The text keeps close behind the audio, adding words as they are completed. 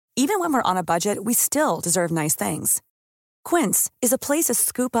Even when we're on a budget, we still deserve nice things. Quince is a place to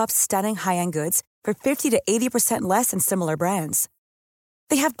scoop up stunning high-end goods for 50 to 80% less than similar brands.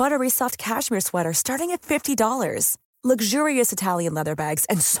 They have buttery soft cashmere sweaters starting at $50, luxurious Italian leather bags,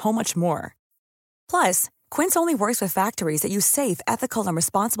 and so much more. Plus, Quince only works with factories that use safe, ethical, and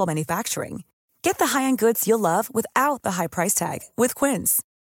responsible manufacturing. Get the high-end goods you'll love without the high price tag with Quince.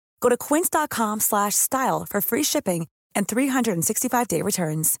 Go to quince.com/style for free shipping and 365-day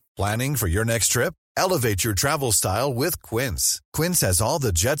returns. Planning for your next trip? Elevate your travel style with Quince. Quince has all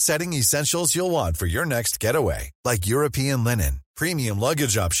the jet-setting essentials you'll want for your next getaway, like European linen, premium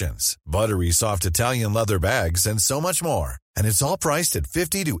luggage options, buttery soft Italian leather bags, and so much more. And it's all priced at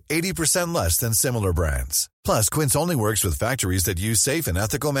 50 to 80% less than similar brands. Plus, Quince only works with factories that use safe and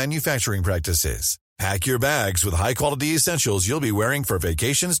ethical manufacturing practices. Pack your bags with high-quality essentials you'll be wearing for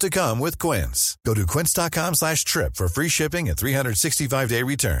vacations to come with Quince. Go to quince.com/trip for free shipping and 365-day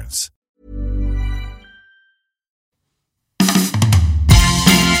returns.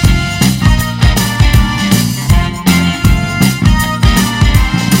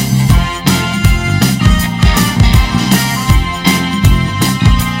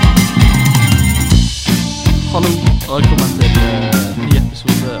 Hallo, og velkommen til en ny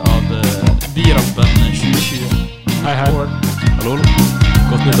episode av Byrampen 2020. Hei. Hallo.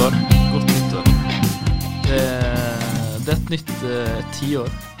 Godt nyttår. Godt nyttår. Det et nytt 10 år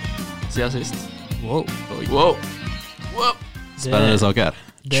siden sist. Wow. Spennende saker.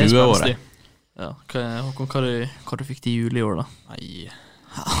 Det er 20-året. Ja, Håkon, hva du fikk til jul i år da? Nei,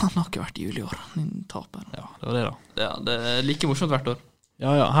 Han har ikke vært i jul i år, din taper. ja, det var det da. Ja, det like morsomt hvert år.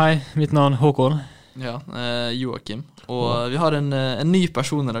 Ja, hei, mitt navn er Håkon. Ja, Joakim. Og vi har en ny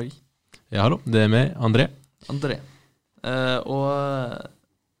person i dag. Ja, hallo. Det er meg, André. André.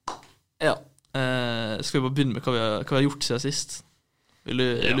 Skal vi bare begynne med hva vi har gjort siden sist? Vil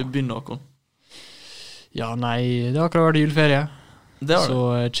du begynne, Håkon? Ja, nei, det har akkurat vært juleferie. Det har Så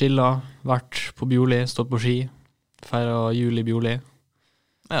chilla, vært på Bjorli, stått på ski, feiret jul i Bjorli.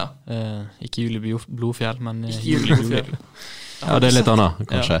 Ja. Ikke jul i Blodfjell, men Ikke jul i Blodfjell. Ja, det er litt annet,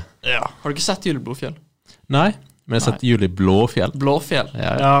 kanskje. Ja. Har du ikke sett Jul i Blodfjell? Nei, men jeg har sett Jul i Blåfjell. Blåfjell.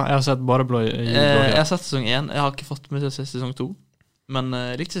 Ja. Ja, jeg har sett bare Jeg har sett sesong 1. Jeg har ikke fått med til å se sesong 2. Men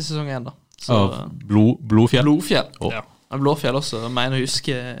jeg likte sesong 1 da. Så, Av Blåfjell. Blodfjell. Ja. Men Blåfjell også, jeg mener å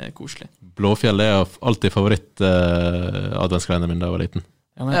huske koselig. Blåfjell det er alltid favoritt adventskalenderen min da jeg var liten.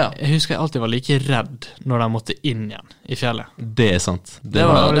 Ja, men Ja. jeg husker jeg alltid var like redd når de måtte inn igjen i fjellet. Det er sant. Det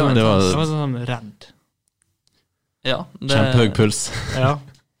var Jeg var var sånn redd. Ja, kjempehøy puls. Ja.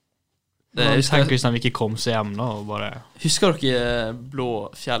 det, Tenk hvis de ikke kom seg hjem da, og bare... Husker dere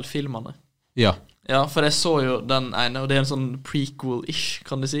Blåfjell-filmene? Ja. Ja, for jeg så jo den ene, og det er en sånn prequel-ish,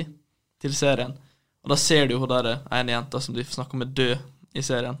 kan du si, til serien. Og da ser du jo hun der ene jenta som de snakker med død i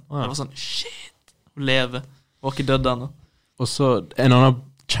serien. Og det var sånn, shit, hun lever. Hun var ikke dødd ennå. Og så en annen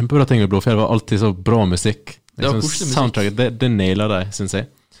kjempebra ting med Blåfjell var alltid så bra musikk. Det var Liksom koselig musikk. soundtracket, det nailer deg, synes jeg.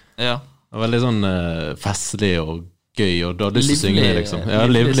 Ja. Det var veldig sånn festlig og gøy, og du hadde lyst til å synge det, liksom. Ja,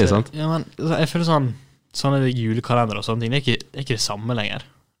 Livlig livlig, serie. sant? Ja, men altså, jeg føler sånne julekalender og sånne ting, det er ikke det samme lenger.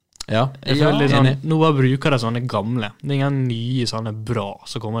 Ja, Jeg føler litt sånn, enig. nå bare bruker de sånne gamle. Det er ingen nye sånne bra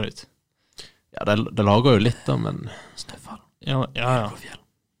som kommer ut. Ja, det lager jo litt da, men... Snøfall. Ja. Blåfjell.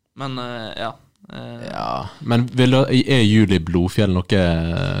 Men, ja. Ja, men er Jul i Blodfjell noe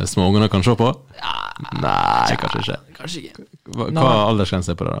småungene kan se på? Nei, kanskje ikke. Kanskje ikke. Hva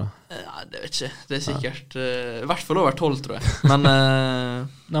aldersgrense er på det da? Ja, det vet ikke. Det er sikkert i hvert fall over 12, tror jeg. Men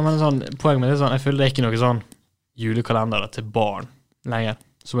Nei, men sånn, poenget med det er sånn, jeg føler det er ikke noe sånn julekalender til barn lenger,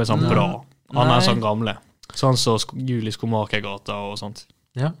 som er sånn bra. Han er Nei. sånn gamle. Sånn så Jul i Skomakergata og sånt.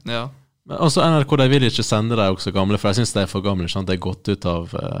 Ja. ja. Men også NRK, de vil ikke sende deg også gamle, for jeg synes de er for gamle, sånn at det er gått ut av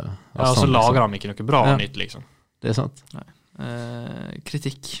Ja, og så stand, lager liksom. de ikke noe bra Ja. nytt, liksom. Det er sant.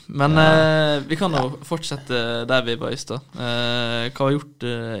 Kritikk. Men vi kan jo fortsette der vi var i sted. Hva har vi gjort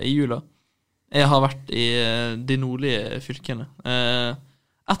i jula? Jeg har vært i de nordlige fylkene.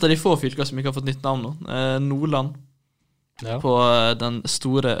 Et av de få fylker som ikke har fått nytt navn nå. Nordland. Ja. På den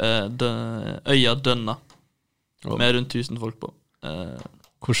store øya Dønna. Med rundt 1000 folk på.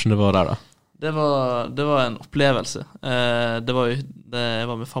 Hvordan det var der da? Det var en opplevelse. Jeg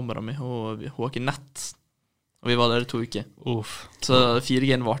var med farmora mi og hun har ikke nett. Og vi var der i 2 uker. Så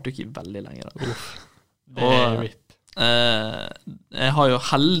 4G-en varte jo ikke veldig lenger. Det er rip. Jeg har jo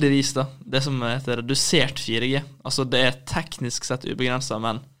heldigvis da det som heter redusert 4G. Altså det er teknisk sett ubegrenset,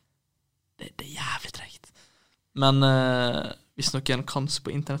 men det er jævlig tregt. Men hvis noen kan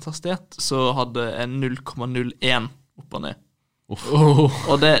på internetthastighet, så hadde jeg 0,01 opp og ned.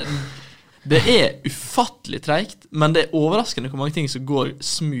 Og det Det ufattelig tregt, men det overraskende hvor mange ting som går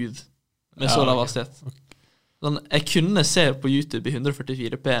smooth med så lav hastighet. Sånn, jeg kunne se på YouTube i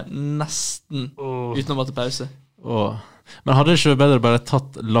 144p nesten uten å måtte pause. Men hadde det ikke vært bedre bare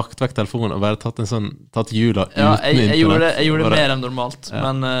lagt vekk telefonen og bare tatt jula uten jeg internett? Jeg gjorde det mer enn normalt,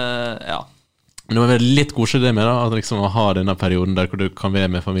 men ja. Men det var vel litt koselig det med da, at liksom å ha denne perioden der hvor du kan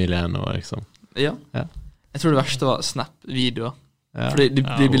være med familien og liksom. Ja. Jeg tror det verste var Snap-videoer. Fordi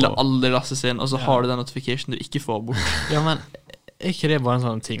de ville aldri lastes inn, og så har du den notification du ikke får bort. Ja, men ikke det bare en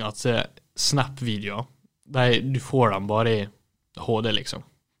sånn ting at Snap-videoer, du får dem bare i HD, liksom.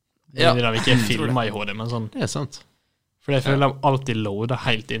 De ikke filmer i HD, men sånn. Det sant. For jeg føler de alltid loader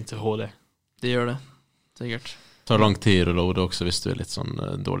helt inn til HD. Det gjør det, sikkert. Det tar lang tid å loade også hvis du litt sånn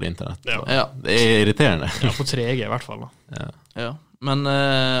dårlig internett. Ja. Det irriterende. Ja, på 3G i hvert fall da. Ja. Men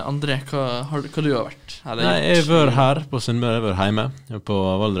André, hva du har vært? Nei, jeg var her på Sunnmøre, jeg var hjemme på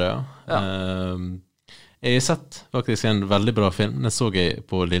Valdrøya. Jeg har sett faktisk en veldig bra film. Den så jeg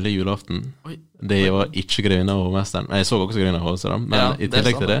på lille julaften. Det var ikke Grevinne og hovmesteren. Jeg så også Grevinne og hovmesteren, men i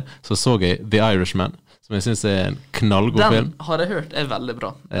tillegg til det så jeg The Irishman, som jeg synes en knallgod film. Den har jeg hørt veldig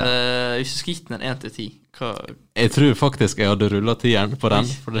bra. Hvis du skal gitt den 1-10, Jeg tror faktisk jeg hadde rullet 10-eren på den,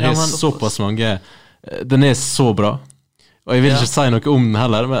 for det såpass mange. Den så bra. Og jeg vil ikke si noe om den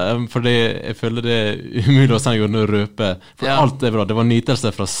heller, fordi jeg føler det umulig å si noe å røpe. For alt bra. Det var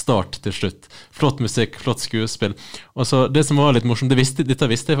nytelse fra start til slutt. Flott musikk, flott skuespill. Og så det som var litt morsomt, dette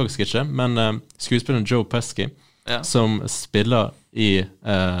visste jeg faktisk ikke, men skuespilleren Joe Pesci, som spiller i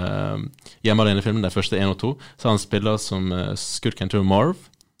Hjemme alene-filmen, den første 1 og 2, så han spiller som skurken til Marv,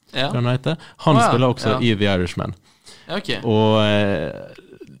 han spiller også i The Irishman. Og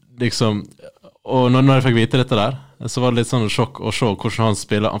liksom, og når jeg fikk vite dette der, så var det litt sånn sjokk å se hvordan han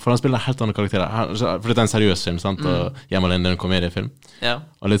spiller, for han spiller en helt annen karakter, for det en seriøs film, sant? Og Hjemme alene er en komediefilm.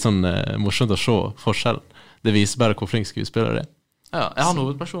 Og litt sånn morsomt å se forskjellen. Det viser bare hvor flink skuespiller det. Ja, er han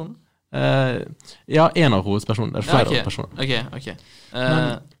hovedpersonen? En av hovedpersonene. Det flere hovedpersoner. Ok.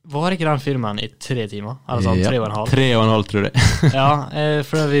 Men var ikke den filmen i 3 timer? Eller sånn 3,5? 3,5 tror jeg.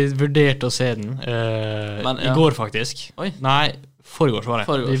 For vi vurderte å se den i går faktisk. Nei, forgårs var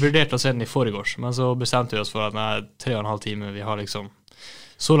det. Vi vurderte å se den i forgårs, men så bestemte vi oss for at 3,5 timer, vi har liksom,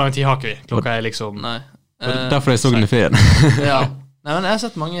 så lang tid har ikke vi. Klokka liksom... Derfor jeg så den i ferien. Nei, men jeg har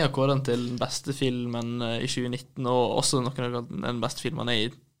sett mange av kårene til den beste filmen i 2019, og også noen av den beste filmen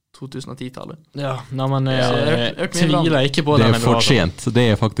i 2010-tallet. Men jeg tviler ikke på den. Det fortjent, det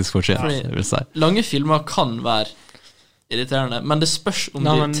faktisk fortjent, jeg vil si. Lange filmer kan være irriterende, men det spørs om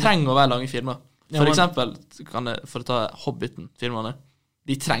de trenger å være lange filmer. For eksempel, for å ta Hobbiten-filmerne,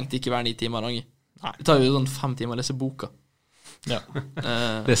 de trengte ikke være 9 timer lange. Det tar jo sånn 5 timer å lese boka.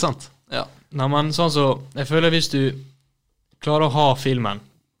 Det sant. Nei, men sånn så, jeg føler hvis du klarer å ha filmen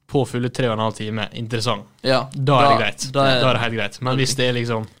på fulle 3,5 timer interessant, da det greit. Da er det helt greit. Men hvis det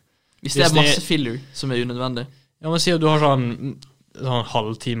liksom... Hvis det masse filler som er unødvendig. Ja, men si at du har sånn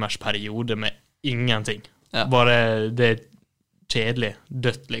halvtimers periode med ingenting. Bare det kjedelig,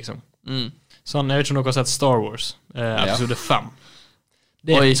 dødt liksom. Sånn, jeg vet ikke om dere har sett Star Wars, episode 5.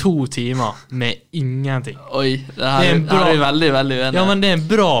 Det 2 timer med ingenting. Det er veldig, veldig uenig. Ja, men det er en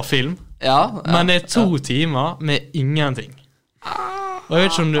bra film, men det 2 timer med ingenting. Og jeg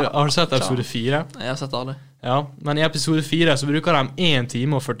vet ikke om du har sett episode 4. Jeg har sett alle. Ja, men i episode 4 så bruker de 1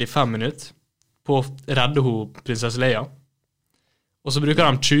 time og 45 minutter på å redde prinsesse Leia. Og så bruker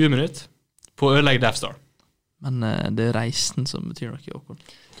de 20 minutter på å ødelegge Death Star. Men det er reisen som betyr noe, Håkon.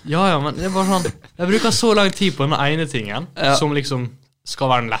 Ja, men det er bare sånn, jeg bruker så lang tid på den ene tingen, som liksom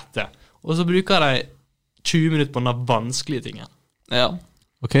skal være den lette. Og så bruker de 20 minutter på den vanskelige tingen.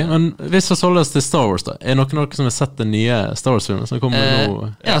 Ok, men hvis vi holder oss til Star Wars da, er noen som har sett den nye Star Wars-filmen som kommer nå?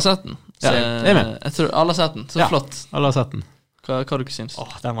 Jeg har sett den. Jeg tror alle har sett den, så flott. Alle har sett den. Hva du ikke synes?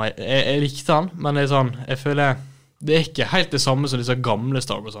 Jeg likte den, men det er sånn, jeg føler det er ikke helt det samme som disse gamle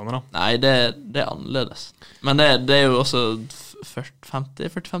Star Wars-ene da. Nei, det er annerledes. Men det er jo også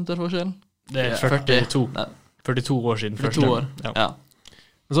 45 år forskjell. Det er 42 år siden 42 år,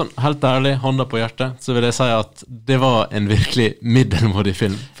 Sånn, helt ærlig, hånda på hjertet, så vil jeg si at det var en virkelig middelmådig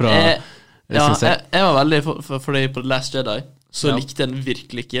film fra... jeg var veldig fordi på The Last Jedi så likte jeg den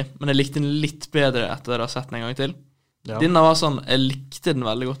virkelig ikke, men jeg likte den litt bedre etter å ha sett den en gang til. Denne var sånn, jeg likte den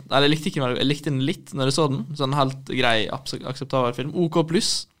veldig godt. Eller jeg likte ikke den veldig godt, jeg likte den litt når jeg så den. Sånn helt grei, akseptabel film. OK+, og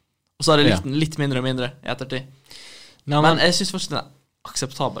så har jeg likt den litt mindre og mindre i ettertid. Men jeg synes fortsatt den er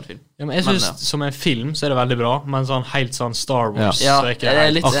akseptabel film. Ja, men jeg synes som en film så er det veldig bra, men sånn helt sånn Star Wars så er ikke det. Det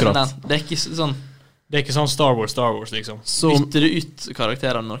er litt akkurat. Det er ikke sånn Det er ikke sånn Star Wars, liksom. Så bytter du ut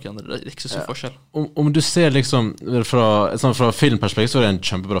karakterene med noen andre. Det er ikke så stor forskjell. Om du ser liksom fra filmperspektiv, så er det en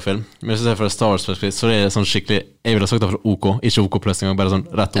kjempebra film. Men hvis du ser fra Star Wars-perspektiv, så er det sånn skikkelig, jeg ville ha sagt det fra OK, ikke OK pluss engang, bare sånn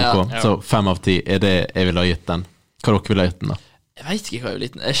rett OK. Så 5 av 10 er det jeg ville ha gitt den. Hva dere ville ha gitt den da? Jeg vet ikke hva jeg ville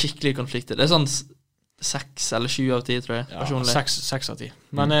gitt den. Det er skikkelig konflikter. Det er sånn 6 eller 7 av 10, tror jeg, personlig. 6 av 10.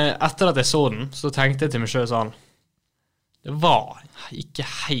 Men etter at jeg så den, så tenkte jeg til meg selv sånn, det var ikke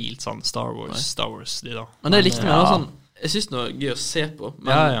helt sånn Star Wars de da. Men det likte meg noe sånn, jeg synes det var gøy å se på,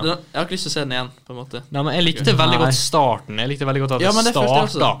 men jeg har ikke lyst til å se den igjen, på en måte. Nei, men jeg likte veldig godt starten. Jeg likte veldig godt at det startet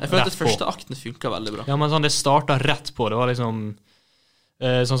rett på. Jeg følte at første akten funket veldig bra. Ja, men sånn, det startet rett på. Det var liksom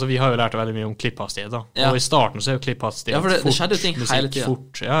sånn som vi har jo lært veldig mye om klipphastighet da. Og i starten så er jo klipphastighet for det skjedde ting hele tiden.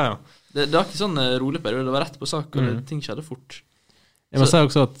 Fort. Ja. Det var ikke sånn rolig periode, det var rett på sak, og ting skjedde fort. Jeg må si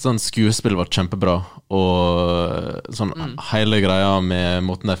også at sånn skuespill var kjempebra, og sånn hele greia med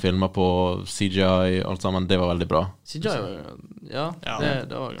måten de filmet på, CGI, alt sammen, det var veldig bra. CGI, det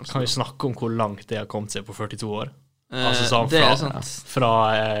var ganske Kan vi snakke om hvor langt det har kommet seg på 42 år? Altså sånn fra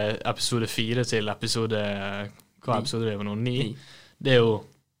episode 4 til episode, hva episode det var nå? 9? Det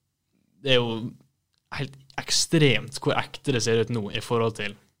er jo helt ekstremt hvor ekte det ser ut nå i forhold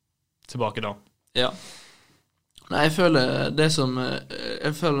til tilbake da. Ja. Nei, jeg føler det som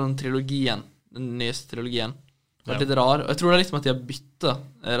jeg føler den trilogien, den nyeste trilogien, var litt rar. Og jeg tror det er litt som at de har byttet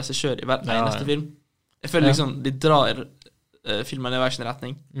regissør i hver eneste film. Jeg føler liksom de drar filmen i hver sin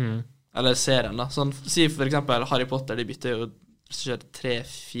retning. Eller serien da. Sånn, si for eksempel Harry Potter, de bytter jo regissør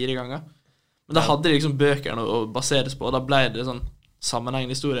 3-4 ganger. Men da hadde de liksom bøkene å baseres på, og da ble det sånn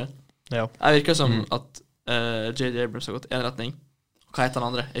sammenhengende historie. Jeg virker som at J.J. Abrams har gått i en retning. Hva heter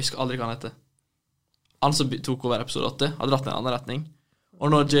han andre? Jeg husker aldri hva han heter. Han som tok over episode 8 har dratt i en annen retning. Og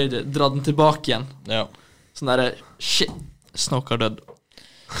nå har JJ dratt den tilbake igjen. Sånn der, shit, Snoke har dødd.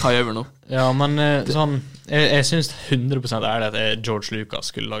 Hva gjør vi nå? Ja, men sånn, jeg synes 100% ærlig at George Lucas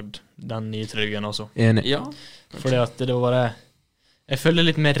skulle lagd den nye trilogien også. Enig. Ja. Fordi at det var bare, jeg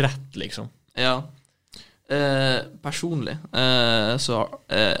føler litt mer rett, liksom. Ja. Personlig, så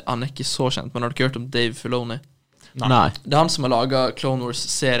han er ikke så kjent, men har du ikke hørt om Dave Filoni? Nei. Det er han som har laget Clone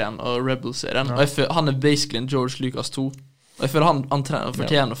Wars-serien og Rebels-serien, og han er basically en George Lucas 2, og jeg føler han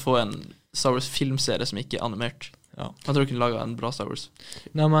fortjener å få en Star Wars-filmserie som ikke er animert. Han tror jeg kunne laget en bra Star Wars.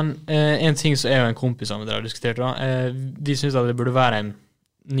 Nei, men en ting som jeg og en kompis av dere har diskutert da, vi synes at det burde være en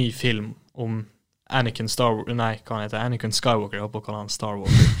ny film om Anakin Skywalker, jeg håper å kalle han Star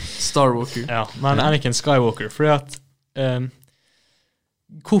Walker. Ja, men Anakin Skywalker, fordi at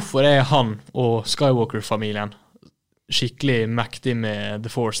hvorfor er han og Skywalker-familien skikkelig mektig med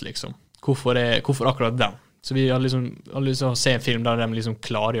The Force, liksom? Hvorfor akkurat den? Så vi har liksom lyst til å se en film der de liksom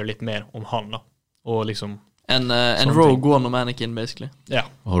klargjør litt mer om han da, og liksom en Rogue One om Anakin, basically. Ja.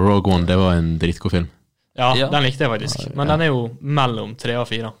 Og Rogue One, det var en dritgod film. Ja, den likte jeg faktisk, men den er jo mellom 3 og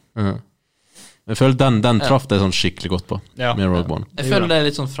 4. Jeg føler den traff det sånn skikkelig godt på med Rogue One. Jeg føler det er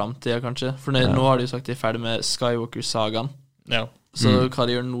litt sånn fremtiden, kanskje, for nå har de jo sagt de er ferdig med Skywalker-sagaen. Ja. Så hva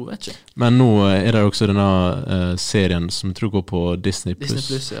de gjør nå, vet ikke. Men nå er det også denne serien som tror går på Disney+.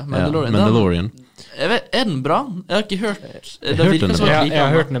 Mandalorian. Er den bra? Jeg har ikke hørt. Jeg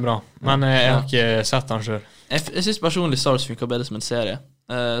har hørt den er bra, men jeg har ikke sett den selv. Jeg synes personlig Star Wars funker bedre som en serie.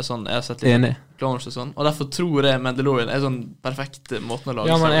 Sånn, jeg har sett litt Clone Wars og sånn, og derfor tror jeg Mandalorian er sånn perfekt måten å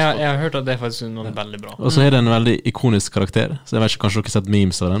lage. Ja, men jeg har hørt at det er faktisk noe veldig bra. Og så er det en veldig ikonisk karakter, så jeg vet ikke, kanskje dere har sett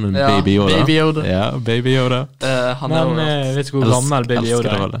memes av den, Baby Yoda. Ja, Baby Yoda. Men vet du hvor gammel Baby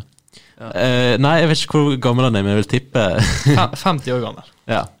Yoda er? Nei, jeg vet ikke hvor gammel han er, men jeg vil tippe 50 år gammel.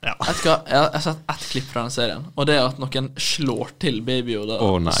 Ja. Jeg har sett ett klipp fra den serien, og det er at noen slår til Baby Yoda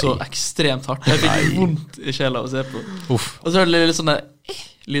så ekstremt hardt. Jeg fikk vondt i sjela å se på. Og så er det litt sånn der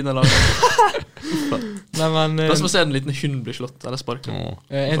lyden av laget. Det er som å se en liten hund bli slått eller sparket.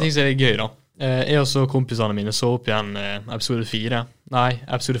 En ting som er gøy da, jeg og så kompisene mine så opp igjen episode 4. Nei,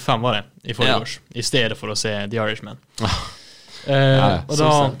 episode 5 var det i forrige års, i stedet for å se The Irishman. Og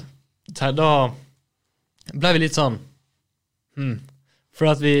da ble vi litt sånn for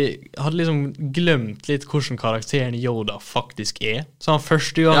at vi hadde liksom glemt litt hvordan karakteren Yoda faktisk er. Så han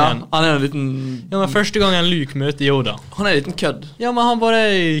første gangen han er en liten første gangen Luke møter Yoda, han er en liten kødd. Ja, men han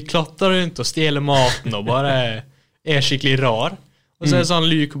bare klatrer rundt og stjeler maten og bare er skikkelig rar. Og så er det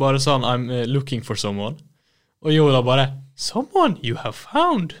sånn Luke bare sånn I'm looking for someone, og Yoda bare someone you have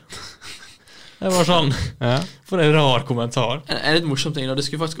found. Det var sånn for en rar kommentar. En litt morsom ting da, det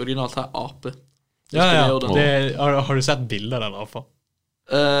skulle faktisk originalt ha ape. Har du sett bilder av den apa?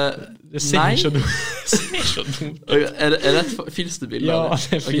 Det ser så dumt. Er det et filstebilde? Ja,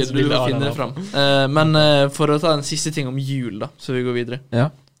 det er filstebilde av finne det fram. Men for å ta en siste ting om jul da, så vi går videre.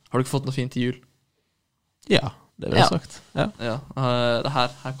 Har du ikke fått noe fint til jul? Ja, det vil jeg sagt. Ja. Det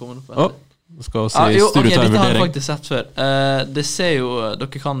her kommer det på. Skal også si studietime vurdering. Dette har jeg faktisk sett før. Det ser jo,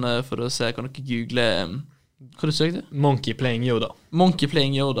 dere kan for å se, kan dere google hva du søkte? Monkey Playing Yoda. Monkey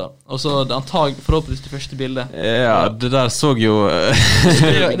Playing Yoda. Og så det forhåpentligvis det første bildet. Ja, det der så jo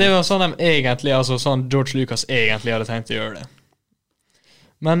det var sånn de egentlig, altså sånn George Lucas egentlig hadde tenkt å gjøre det.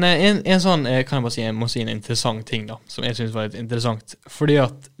 Men en sånn, kan jeg bare si, jeg må si en interessant ting da, som jeg synes var litt interessant, fordi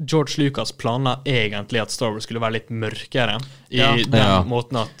at George Lucas planla egentlig at Star Wars skulle være litt mørkere, i den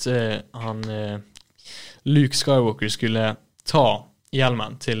måten at Luke Skywalker skulle ta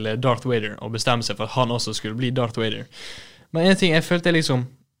hjelmen til Darth Vader og bestemme seg for at han også skulle bli Darth Vader. Men en ting jeg følte liksom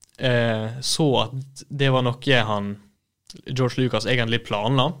så at det var noe George Lucas egentlig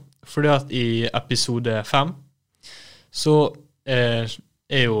planla, fordi at i episode 5 så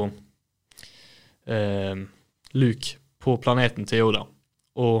er jo Luke på planeten til Yoda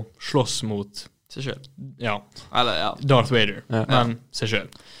og slåss mot seg selv. Ja, Darth Vader, men seg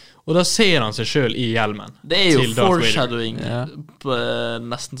selv. Og da ser han seg selv i hjelmen. Det er jo foreshadowing på,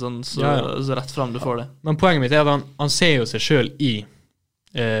 nesten sånn så rett frem du får det. Men poenget mitt er at han ser jo seg selv i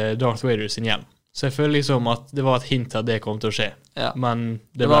Darth Vader sin hjelm. Så jeg føler liksom at det var et hint at det kom til å skje. Men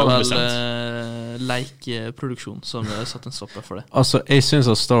det var vel leikeproduksjon som satt en stopper for det. Altså, jeg synes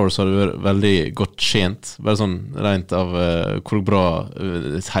at Star Wars hadde vært veldig godt tjent, bare sånn rent av hvor bra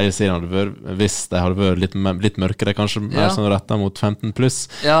hele serien hadde vært, hvis det hadde vært litt mørkere, kanskje mer sånn rettet mot 15 pluss.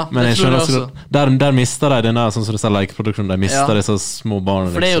 Men jeg skjønner også, der mister de denne, sånn som du sier, leikeproduksjonen, de mister disse små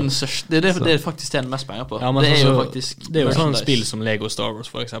barna. For det er jo den største, det er faktisk tjener mest penger på. Det er jo faktisk det er jo sånn spill som Lego Star Wars,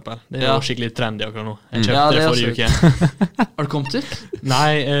 for eksempel. Det er jo skikkelig trendy akkurat nå. Jeg kjøpte det forrige uke. Har det kommet ut?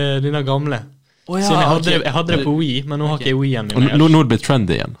 Nei, denne gamle. Jeg hadde det på Wii, men nå har ikke jeg Wii-en min. Nå er det blitt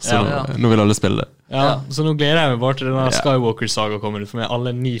trendy igjen, så nå vil alle spille det. Så nå gleder jeg meg bare til denne Skywalker-saga kommer ut, med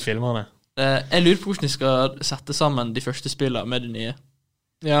alle 9 filmene. Jeg lurer på hvordan de skal sette sammen de første spillene med de nye.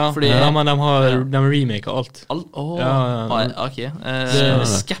 Fordi, men de remaker alt. Ok.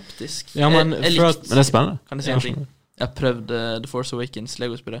 Skeptisk. Men det er spennende. Kan jeg si en ting? Jeg har prøvd The Force Awakens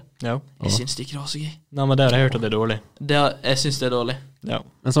Lego-spillet. Jeg synes det ikke var så gøy. Nei, men det har jeg hørt at det er dårlig. Jeg synes det er dårlig.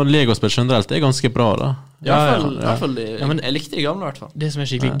 Men sånn Lego-spill generelt er ganske bra da. I hvert fall jeg likte det gamle i hvert fall. Det som er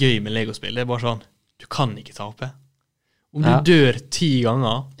skikkelig gøy med Lego-spill, det er bare sånn, du kan ikke tape. Om du dør 10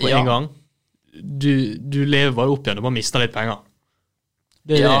 ganger på en gang, du lever bare opp igjen, du bare mister litt penger.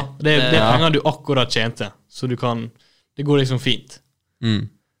 Det er penger du akkurat tjente, så du kan, det går liksom fint.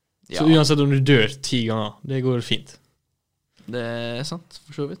 Så uansett om du dør 10 ganger, det går fint. Det er sant,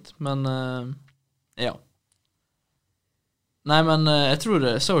 for så vidt. Men, Nei, men jeg tror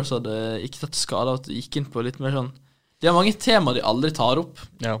Star Wars hadde ikke tatt skade av at det gikk inn på litt mer sånn. De har mange temaer de aldri tar opp.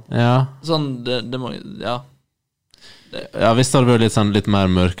 Sånn, det må, hvis det hadde vært litt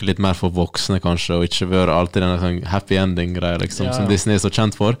mer mørk, litt mer for voksne kanskje, og ikke vært alltid denne sånn happy ending-greie, liksom, som Disney er så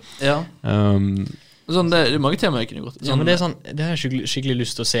kjent for. Sånn, det er mange temaer jeg kunne gått. Men det er sånn, det har jeg skikkelig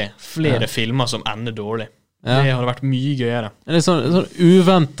lyst til å se. Flere filmer som ender dårlig. Det hadde vært mye gøyere. Det er sånn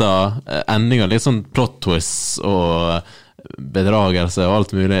uventet endinger, litt sånn plot twists og bedragelse og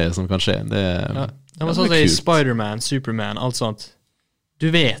alt mulig som kan skje. Det var sånn som i Spider-Man, Superman, alt sånt. Du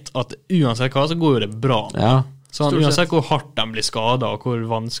vet at uansett hva, så går jo det bra. Sånn, uansett hvor hardt de blir skadet og hvor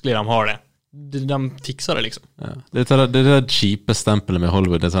vanskelig de har det. De fikser det liksom. Det er det kjipe stempelet med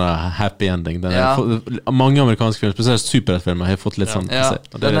Hollywood. Det er sånn happy ending. Mange amerikanske filmer, spesielt superheltfilmer, har fått litt sånn.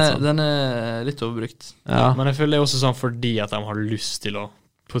 Den er litt overbrukt. Men jeg føler det er også sånn fordi at de har lyst til å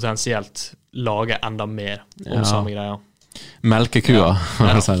potensielt lage enda mer om samme greia. Melkekua.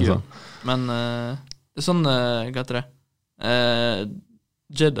 Men det er sånn, hva heter det?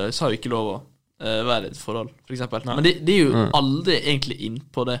 Jedi har jo ikke lov å være i et forhold, for eksempel. Men de er jo aldri egentlig inn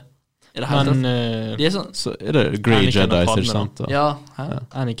på det. Men de er sånn, så er det Grey Jedi, ikke sant?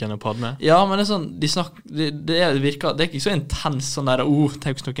 Anakin og Padme. Ja, men det er sånn, de snakker, det virker, det er ikke så intens sånn der,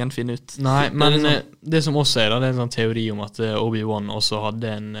 tenk hvis noen finner ut. Nei, men det som også er da, det er en sånn teori om at Obi-Wan også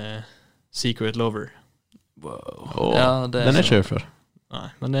hadde en secret lover. Wow. Den er ikke hørt før. Nei,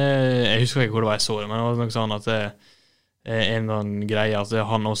 men jeg husker ikke hvor det var jeg så det, men det var noe sånn at det er en sånn greie at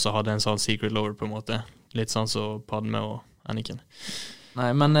han også hadde en sånn secret lover på en måte. Litt sånn som Padme og Anakin.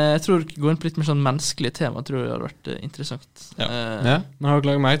 Nei, men jeg tror gå inn på litt mer sånn menneskelige tema. Jeg tror det hadde vært interessant. Men har du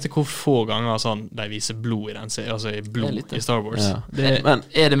laget meg til hvor få ganger sånn, de viser blod i den serien, altså i blod i Star Wars? Men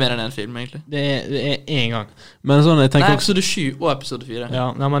er det mer enn en film, egentlig? Det er en gang. Men sånn, jeg tenker episode 7 og episode 4.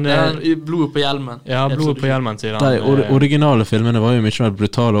 Men det er blodet på hjelmen. Ja, blodet på hjelmen til den. De originale filmene var jo mye mer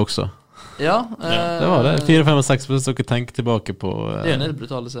brutale også. Det var det. 4, 5 og 6, hvis dere tenker tilbake på det er en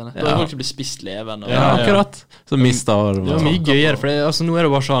brutale scene. Da har folk blitt spist leven. Akkurat. Så mistet arm. Det var mye gøyere, for nå er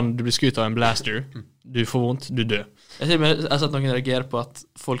det bare sånn, du blir skutt av en blaster. du får vondt, du dør. Jeg har sett noen reagere på at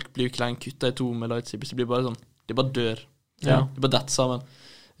folk blir jo ikke lenger kuttet i 2 med lightsabers. De blir bare sånn, de bare dør. Ja. De bare detter sammen.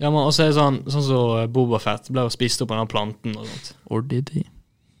 Ja, men også er det sånn så Boba Fett ble jo spist opp av den planten og sånt. Or did he?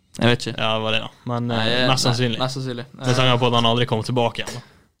 Jeg vet ikke. Ja, det var det da. Men mest sannsynlig. Mest sannsynlig. Det sanger på at han aldri kommer tilbake igjen da.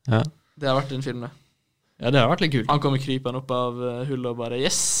 Ja. Det har vært en film, det. Ja, det har vært litt kult. Han kommer krypende opp av hullet og bare,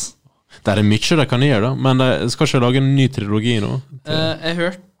 yes! Det er mye de kan gjøre da, men de skal ikke lage en ny trilogi nå. Jeg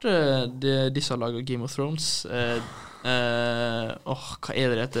hørte de som lager Game of Thrones. Hva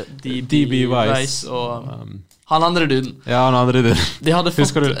er det heter? D.B. Weiss og han andre duden. Ja, han andre duden. De hadde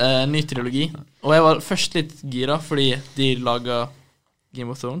fått en ny trilogi, og jeg var først litt gira, fordi de laget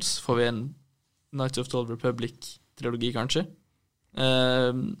Game of Thrones. Får vi en Knights of the Old Republic-trilogi, kanskje?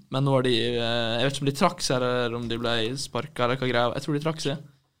 Men nå har de jeg vet ikke om de trakk seg eller om de ble sparket eller hva greier. Jeg tror de trakk seg.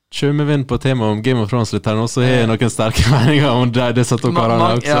 Kjør med vind på temaet om Game of Thrones litt her nå, så har jeg noen sterke meninger om det satt og karene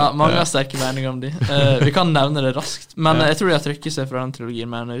også. Ja, mange har sterke meninger om de. Vi kan nevne det raskt, men jeg tror de har trykket seg fra den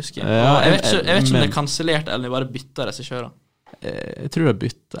trilogien, men jeg husker. Jeg vet ikke om det er kansellert eller de bare bytter regissører. Jeg tror det er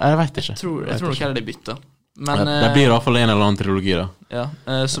bytt. Jeg vet ikke. Jeg tror nok det er bytta. Men det blir i hvert fall en eller annen trilogi da. Ja,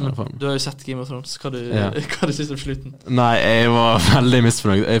 du har jo sett Game of Thrones. Hva du synes om slutten? Nei, jeg var veldig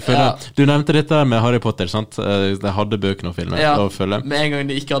misfornøyd. Jeg føler, du nevnte dette med Harry Potter, sant? De hadde bøkene og filmer. Ja, med en gang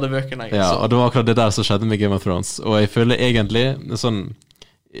de ikke hadde bøkene. Ja, og det var akkurat det der som skjedde med Game of Thrones. Og jeg føler egentlig sånn,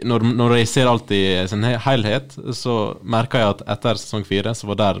 når jeg ser alt i sin helhet, så merker jeg at etter sesong 4, så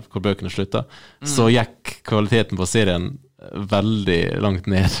var der hvor bøkene sluttet, så gikk kvaliteten på serien veldig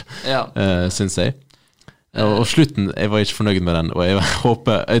langt ned, synes jeg. Og slutten, jeg var ikke fornøyd med den, og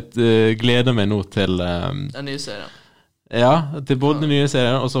jeg gleder meg nå til den nye serien. Ja, til både den nye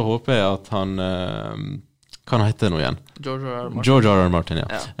serien, og så håper jeg at han hva han heter nå igjen? George R. R. Martin,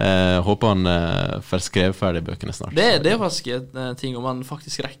 ja. Håper han får skrevet ferdig bøkene snart. Det er faktisk en ting om han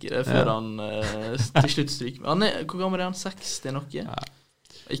faktisk rekker det før han til slutt stryker. Hvor gammel er han? 60 noe? Ja.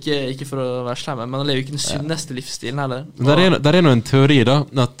 Ikke for å være slem, men han lever jo ikke den sunneste livsstilen heller. Der er noen teori da,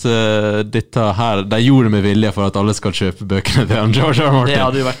 at dette her, de gjorde det med vilje for at alle skal kjøpe bøkene til George R. Martin. Det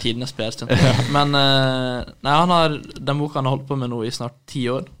hadde jo vært tidenes bedre. Men han har den boka han har holdt på med nå i snart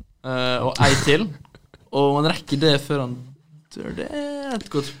 10 år, og ei til, og han rekker det før han dør. Det er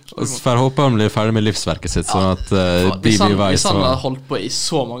et godt spørsmål. For håper han blir ferdig med livsverket sitt, sånn at hvis han har holdt på i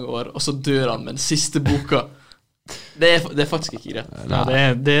så mange år, og så dør han med den siste boka. Det er faktisk ikke greit.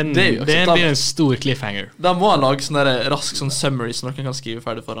 Det blir en stor cliffhanger. Da må han lage sånn rask sånn summary som noen kan skrive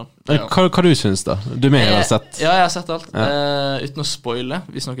ferdig for han. Hva du synes da? Du med har sett? Ja, jeg har sett alt. Uten å spoile,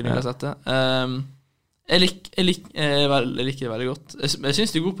 hvis noen ikke har sett det. Jeg liker det veldig godt. Jeg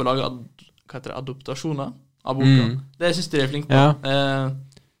synes de er gode på å lage adoptasjoner av boka. Det synes de er flinke på.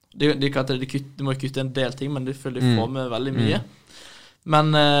 De må kutte en del ting, men de føler de får med veldig mye.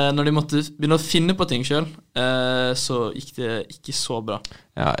 Men når de måtte begynne å finne på ting selv, så gikk det ikke så bra.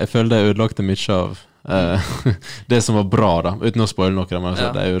 Ja, jeg føler det ødelagte mye av det som var bra da, uten å spoile noe.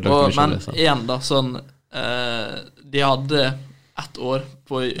 Men igjen da, sånn de hadde 1 år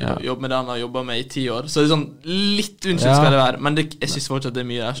på å jobbe med det han har jobbet med i 10 år, så det er sånn litt unnskyld skal det være, men jeg synes fortsatt det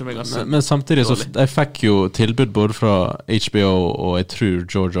er mye der som er ganske men samtidig så jeg fikk jo tilbud både fra HBO, og jeg tror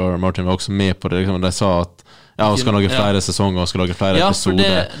George R. Martin var også med på det, liksom. De sa at han skal lage flere sesonger, han skal lage flere episoder.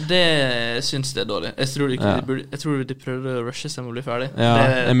 Ja, for det synes det er dårlig. Jeg tror de prøvde å rushe seg med å bli ferdig. Ja,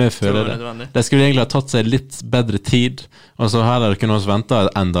 jeg føler det. De skulle egentlig ha tatt seg litt bedre tid, og så heller kunne vi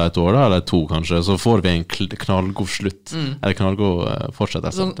ventet enda 1 år, eller 2 kanskje, så får vi en knallgod slutt, eller knallgod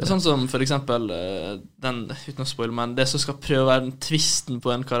fortsettelse. Sånn som for eksempel den, uten å spoile, men det som skal prøve å være den twisten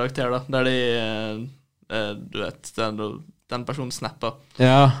på en karakter da, der du vet, den personen snapper.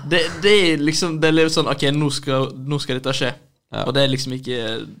 Ja. Det er liksom, det er litt sånn, ok, nå skal dette skje. Ja. Og det er liksom ikke,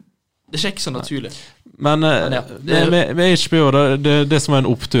 det skjer ikke så naturlig. Men med HBO, det som var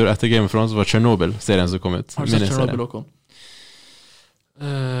en opptur etter Game of Thrones var Chernobyl-serien som kom ut. Har du sett Chernobyl, Håkon?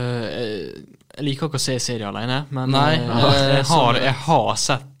 Jeg liker ikke å se serier alene, men jeg har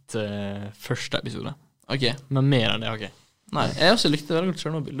sett første episode. Ok. Men mer enn det, ok. Nei, jeg også likte veldig godt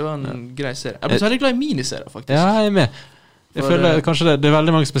Chernobyl. Det var en grei serie. Jeg ble veldig glad i miniserier, faktisk. Ja, jeg er med. Jeg føler kanskje det er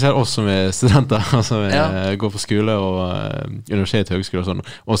veldig mange spesielt oss som er studenter, som går på skole og universitet, høgskole og sånn,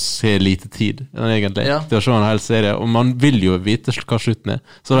 og ser lite tid egentlig til å se en hel serie, og man vil jo vite hva slutten er,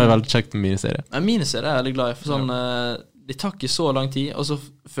 så det er veldig kjekt med miniserie. Miniserie er jeg veldig glad i, for sånn, de tar ikke så lang tid, og så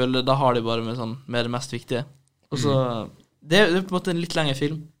føler da har de bare med det mest viktige, og så det er på en måte en litt lengre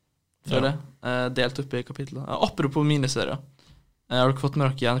film, føler jeg, delt opp i kapitler. Apropos miniserie, har dere fått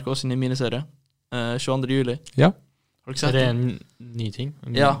med dere NRK sin miniserie 22. juli? Ja. Er det en ny ting?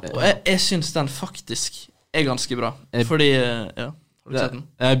 Ja, og jeg synes den faktisk er ganske bra. Fordi, har du sett den?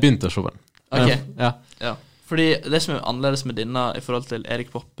 Jeg begynte å se den. Ok, ja. Fordi det som annerledes med denne i forhold til Erik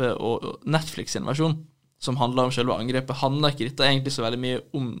Poppe og Netflix sin versjon, som handler om selve angrepet, handler ikke dette egentlig så veldig mye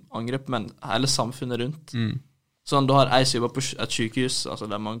om angrepet, men hele samfunnet rundt. Sånn, du har ei som jobber på et sykehus, altså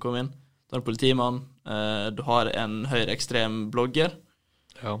der man kommer inn, du har en politimann, du har en høyreekstrem blogger,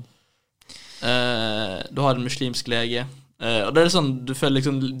 du har en muslimsk lege, og det sånn, du føler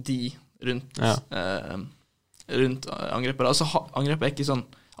liksom de rundt angrepet. Altså, angrepet ikke sånn.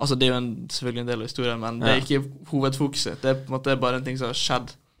 Altså, det jo selvfølgelig en del av historien, men det ikke hovedfokuset. Det på en måte bare en ting som har skjedd,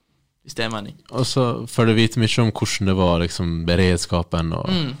 hvis det mening. Og så får du vite mye om hvordan det var, liksom, beredskapen, og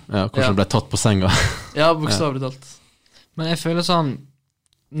hvordan det ble tatt på senga. Ja, bokstavlig talt. Men jeg føler sånn,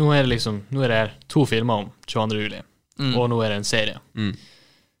 nå er det 2 filmer om 22. juli, og nå er det en serie.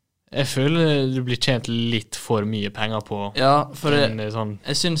 Jeg føler det blir tjent litt for mye penger på. Ja, for jeg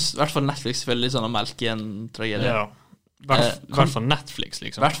synes, i hvert fall Netflix føler litt sånn å melke en tragedie. Ja. Hvert fall Netflix,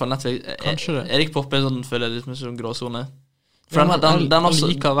 liksom. Hvert fall Netflix. Kanskje det. Erik Poppe føler litt med sånn gråzone. Den også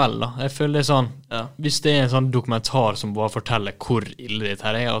likevel da. Jeg føler det sånn, hvis det er en sånn dokumentar som bare forteller hvor ille dette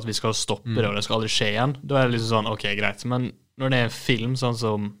her at vi skal stoppe det, og det skal aldri skje igjen, da er det liksom sånn, ok, greit. Men når det er en film, sånn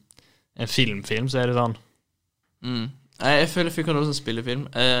som en filmfilm, så er det sånn. Jeg føler jeg fikk også spillefilm.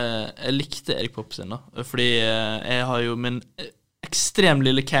 Jeg likte Erik Poppe sin da, fordi jeg har jo min ekstrem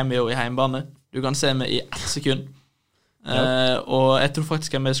lille cameo i heimbane. Du kan se meg i 1 sekund. Og jeg tror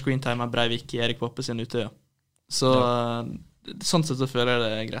faktisk jeg med screentime av Breivik i Erik Poppe sin Utøya. Så sånn sett så føler jeg det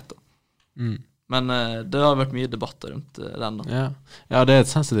er greit da. Men det har vært mye debatter rundt den da. Ja, det er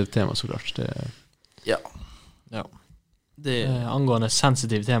et sensitivt tema så klart. Det angående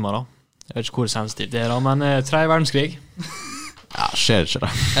sensitivt tema da. Jeg vet ikke hvor sensitivt det er da, men 3. verdenskrig. Ja, skjer ikke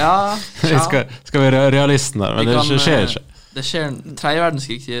det. Skal vi være realisten der, men det skjer ikke. Det skjer 3.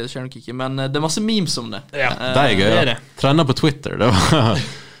 verdenskrig, det skjer nok ikke, men det er masse memes om det. Ja, det er gøy. Det. Trender på Twitter, det var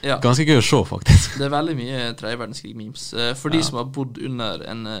ganske gøy å se, faktisk. Det er veldig mye 3. verdenskrig memes. For de som har bodd under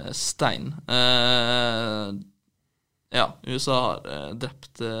en stein. USA har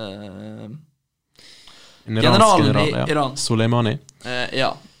drept generalen i Iran. Soleimani.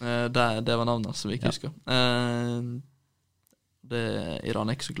 Det var navnet som vi ikke husker. Iran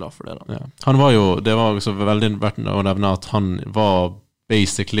er ikke så glad for det da. Han var jo, det var også veldig verdt å nevne at han var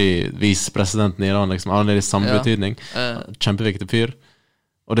basically vicepresidenten i Iran, liksom. Han er i samme betydning. Kjempeviktig fyr.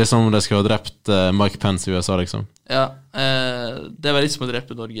 Og det er som om de skulle ha drept Mike Pence i USA, liksom. Det var litt som å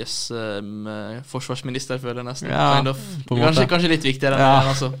drepe Norges forsvarsminister, føler jeg nesten. Kanskje litt viktigere enn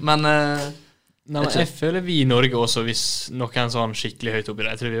det, altså. Men jeg føler vi i Norge også, hvis noen sånn skikkelig høyt oppi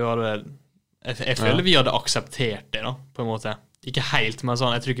det, jeg føler vi hadde akseptert det da, på en måte. Ikke helt, men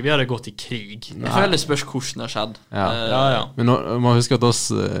sånn, jeg tror ikke vi hadde gått i krig. Jeg føler det spørs hvordan det har skjedd. Men man husker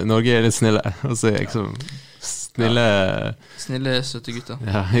at Norge er litt snille, og så er jeg liksom snille, søte gutter.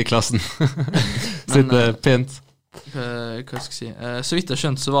 Ja, i klassen. Sitter pent. Hva skal jeg si? Så vidt jeg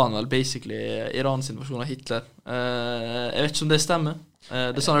skjønt, så var han vel basically Irans invasjon av Hitler. Jeg vet ikke om det stemmer.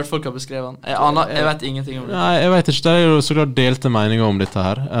 Det er sånn at folk har beskrevet han. Jeg vet ingenting om det. Nei, jeg vet ikke. Det er jo så klart delte meninger om dette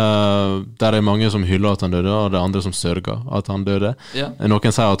her. Der er mange som hyller at han døde, og det er andre som sørger at han døde.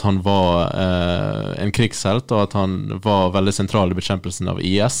 Noen sier at han var en krigshelt, og at han var veldig sentral i bekjempelsen av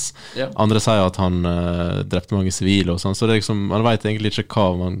IS. Andre sier at han drepte mange sivile og sånn, så det er liksom, man vet egentlig ikke hva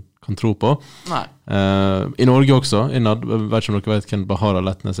man kan tro på. I Norge også, innad, jeg vet ikke om dere vet hvem Bahara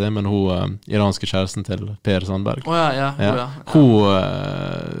Letnes er, men hun iranske kjæresten til Per Sandberg. Hun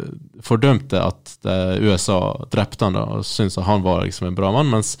fordømte at USA drepte han da, og syntes at han var liksom en bra mann,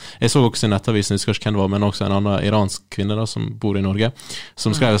 mens jeg så også i nettavisen, jeg husker ikke hvem det var, men også en annen iransk kvinne da, som bor i Norge,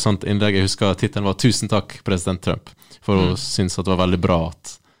 som skrev et sånt innlegg, jeg husker titelen var «Tusen takk, president Trump», for hun syntes at det var veldig bra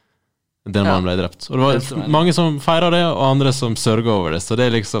at den mannen ble drept. Og det var mange som feirer det, og andre som sørger over det, så det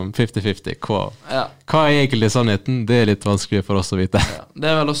er liksom 50-50. Hva er egentlig sannheten? Det er litt vanskelig for oss å vite. Det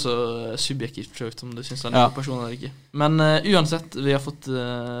er vel også subjektivt prøvd om du synes han er en person eller ikke. Men uansett, vi har fått,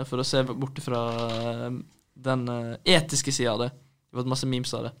 for å se bort fra den etiske siden av det, vi har fått masse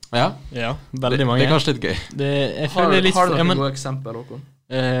memes av det. Ja, veldig mange. Det er kanskje litt gøy. Har du noen gode eksempler, Håkon?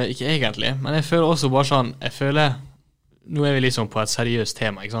 Ikke egentlig, men jeg føler også bare sånn, nå er vi liksom på et seriøst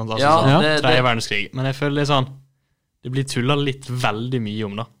tema, ikke sant? Altså sånn, 3. verdenskrig. Men jeg føler det sånn, det blir tullet litt veldig mye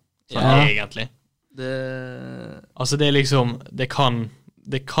om da. Sånn egentlig. Altså det er liksom, det kan,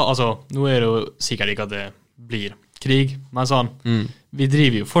 altså, nå er det jo sikkert ikke at det blir krig, men sånn, vi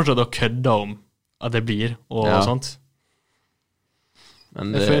driver jo fortsatt og kødder om at det blir, og sånt.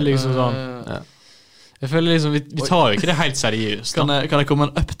 Men jeg føler liksom sånn, jeg føler liksom, vi tar jo ikke det helt seriøst. Kan jeg komme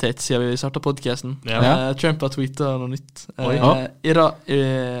en update siden vi startet podcasten? Trump har tweetet noe nytt.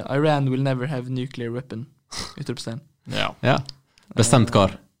 Iran will never have nuclear weapon. Utropstegn. Bestemt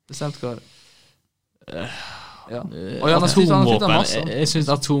kar. Atomvåpen. Jeg synes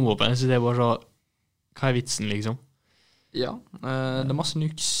atomvåpen, det er bare så... Hva er vitsen, liksom? Ja, det er masse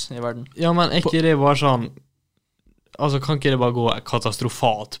nukes i verden. Ja, men ikke det bare sånn... Altså, kan ikke det bare gå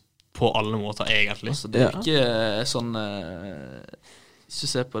katastrofalt på alle måter, egentlig? Altså, det er jo ikke sånn... Hvis du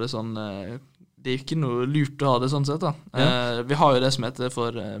ser på det sånn... Det er jo ikke noe lurt å ha det sånn sett, da. Vi har jo det som heter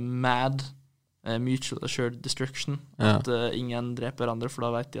for MAD, Mutual Assured Destruction, at ingen dreper andre, for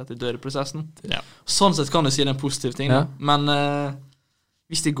da vet de at de dør i prosessen. Sånn sett kan du si det er en positiv ting, da. Men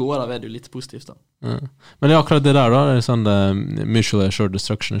hvis det går av, er det jo litt positivt, da. Men det er akkurat det der, da. Det er sånn Mutual Assured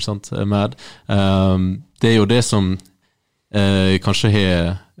Destruction, ikke sant? MAD. Det er jo det som kanskje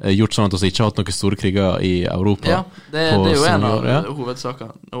har gjort sånn at vi ikke har hatt noen store kriger i Europa. Ja, det er jo en av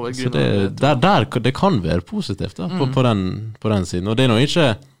hovedsakene. Så det kan være positivt da, på den siden. Og det er nå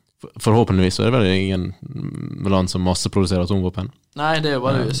ikke, forhåpentligvis, så er det vel ingen land som masseproduserer atomvåpen. Nei, det er jo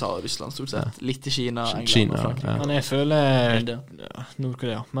bare USA og Russland stort sett. Litt i Kina, England og Frankrike. Men jeg føler...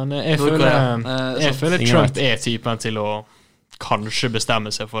 Nord-Korea. Men jeg føler Trump er typen til å kanskje bestemme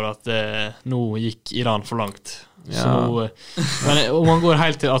seg for at nå gikk Iran for langt. Så nå, men om man går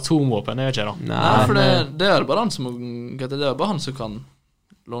helt til atomvåpen, jeg vet ikke da. Nei, for det er bare han som kan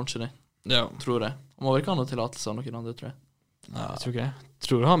launche det, tror jeg. Og man vil ikke ha noe tillatelse av noen andre, tror jeg. Nei, jeg tror ikke det.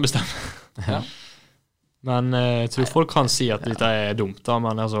 Tror han bestemmer. Men jeg tror folk kan si at dette er dumt da,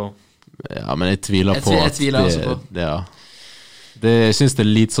 men altså... Ja, men jeg tviler på at det jeg synes det er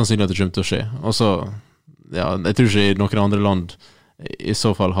litt sannsynlig at det kommer til å skje. Og så, jeg tror ikke i noen andre land i så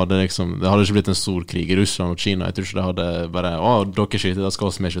fall hadde det hadde ikke blitt en stor krig i Russland og Kina. Jeg tror ikke det hadde bare, dere skyter, da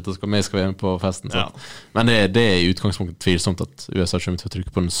skal vi skyte, vi skal være med på festen. Men det er i utgangspunktet tvilsomt at USA kommer til å trykke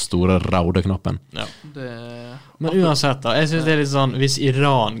på den store raude knappen. Men uansett da, jeg synes det er litt sånn, hvis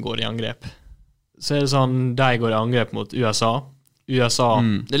Iran går i angrep, så er det sånn, de går i angrep mot USA. Det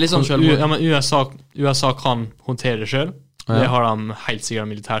er litt sånn selvmord. Ja, men USA kan håndtere det selv. Det har de helt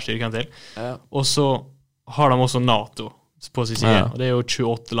sikkert militærstyrken til. Og så har de også NATO på sin side, og det er jo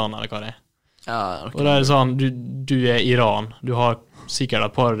 28 land eller hva det er. Og det er sånn, du er Iran, du har sikkert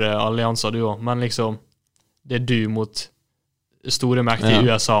et par allianser du også, men liksom, det er du mot store mektige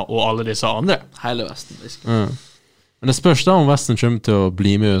USA og alle disse andre. Hele Vesten, liksom. Men det spørs da om Vesten kommer til å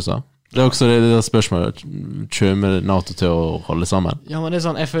bli med USA. Det er også det spørsmålet, kommer NATO til å holde sammen? Ja, men det er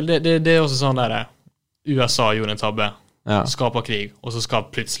sånn, jeg føler, det er også sånn der, USA gjorde en tabbe, skaper krig, og så skal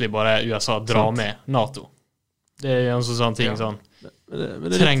plutselig bare USA dra med NATO. Det er en sånn ting sånn.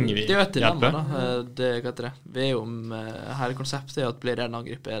 Trenger vi det er jo et dilemma da. Vi er jo hele konseptet er at blir det en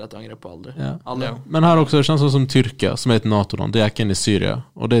angrep, er det et angrep på alle. Men her også er det sånn som Tyrkia, som er et NATO-land. Det er ikke inn i Syria,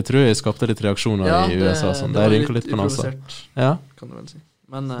 og det tror jeg skapte litt reaksjoner i USA. Sånn. Det er egentlig litt på NASA. Kan du vel si.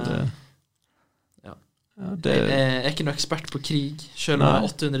 Men jeg er ikke noe ekspert på krig, selv om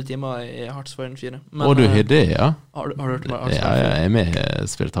 800 timer i Hearts of Iron 4. Og du har det, Har du hørt om Hearts of Iron 4? Ja, jeg er med i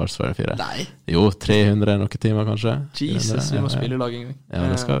spilt Hearts of Iron 4. Nei. Jo, 300 noen timer kanskje. Jesus, vi må spille i lag en gang. Ja,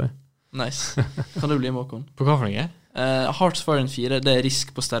 det skal vi. Nice. Kan du bli med, Håkon? På hva for noe? Hearts of Iron 4, det er risk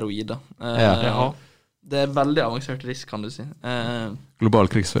på steroider. Det er veldig avansert risk, kan du si. Global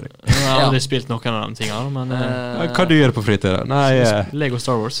krigsføring. Jeg har aldri spilt noen av de tingene, men... Hva du gjør på fritiden? Lego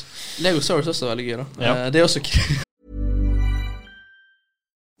Star Wars. Lego Star Wars er også veldig gøy, da. Det er også...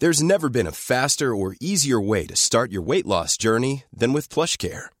 There's never been a faster or easier way to start your weight loss journey than with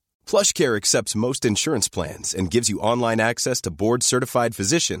PlushCare. PlushCare accepts most insurance plans and gives you online access to board-certified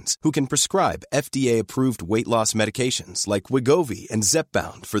physicians who can prescribe FDA-approved weight loss medications like Wegovy and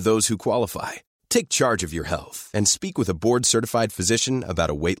Zepbound for those who qualify. Take charge of your health and speak with a board-certified physician about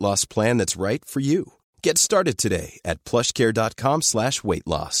a weight loss plan that's right for you. Get started today at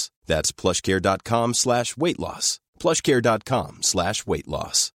plushcare.com/weightloss. That's plushcare.com/weightloss.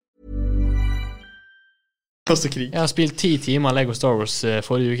 plushcare.com/weightloss. Jeg har spilt 10 timer Lego Star Wars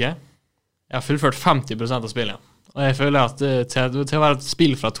forrige uke. Jeg har fullført 50% av spillet. Og jeg føler at til å være et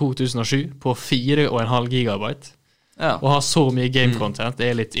spill fra 2007 på 4,5 gigabyte og ha så mye game content, det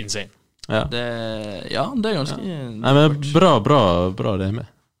er litt insane. Det er ganske... Nei, men bra det er med.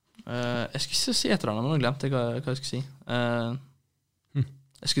 Jeg skulle ikke si et eller annet, men nå glemte jeg hva jeg skulle si.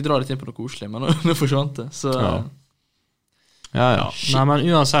 Jeg skulle dra litt inn på noe koselig, men nå forsvant det, så... Nei, men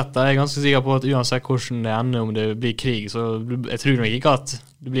uansett, jeg er ganske sikker på at uansett hvordan det ender, om det blir krig, så jeg tror nok ikke at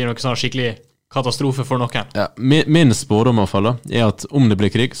det blir noe sånn skikkelig katastrofe for noen. Min spårdom i hvert fall er at om det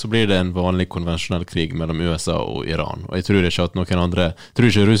blir krig, så blir det en vanlig konvensjonell krig mellom USA og Iran. Og jeg tror ikke at noen andre, tror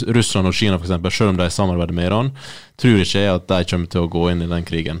ikke Russland og Kina for eksempel, selv om de samarbeider med Iran, tror ikke at de kommer til å gå inn i den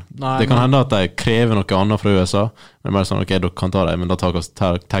krigen. Det kan hende at de krever noe annet fra USA, men bare sånn, ok, dere kan ta det, men da tar oss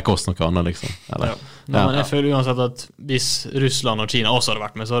noe annet, liksom. Men jeg føler uansett at hvis Russland og Kina også hadde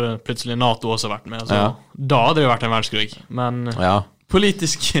vært med, så hadde plutselig NATO også vært med. Så da hadde det vært en verdenskrig. Men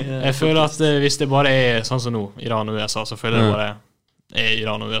politisk jeg føler at hvis det bare er sånn som nå, Iran og USA, så føler jeg det bare er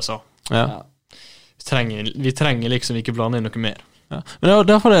Iran og USA. Vi trenger liksom ikke blande inn noe mer. Men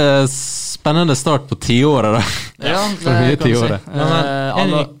derfor er det spennende start på 10-året da. Ja, det kan du si.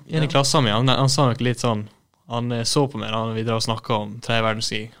 En i klassen min, han sa noe litt sånn, han så på meg da vi drar og snakket om 3.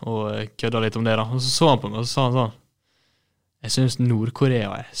 verdenskrig, og kødda litt om det da. Og så han på meg, og så sa han sånn, jeg synes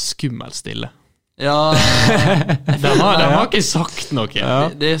Nord-Korea er skummelt stille. Ja, de har ikke sagt noe.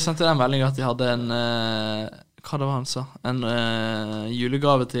 De sendte den meldingen at de hadde en, hva det var han sa, en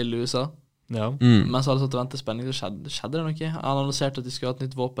julegave til USA. Mens alle satt og ventet spenning, så skjedde det noe. Han annonserte at de skulle ha et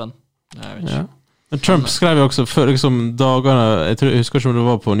nytt våpen. Jeg vet ikke. Men Trump skrev jo også før liksom dagene, jeg husker ikke om det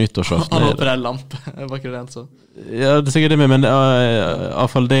var på nyttårsaften. Han håper det lampe, var ikke det han så? Ja, det er sikkert det med, men i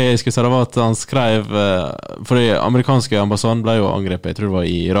hvert fall det jeg skulle si det var at han skrev, fordi amerikanske ambassaden ble jo angrepet, jeg tror det var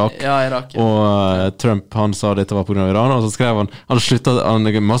i Irak. Ja, Irak. Og Trump, han sa dette var på grunn av Iran, og så skrev han sluttet,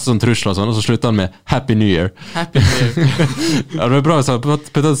 masse sånn trusler og sånn, og så sluttet han med Happy New Year. Happy New Year. Ja, det var bra, så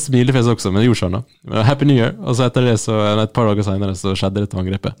puttet et smilefjes også, men det gjorde sånn da. Happy New Year, og så etter det, så et par dager senere, så skjedde dette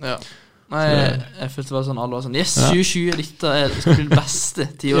angrepet. Ja. Nei, jeg følte det var sånn, alle var sånn, yes, 2020, dette skal bli det beste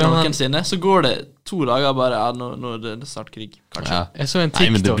 10 år noensinne. Så går det 2 dager bare, nå er det snart krig, kanskje. Jeg så en TikTok.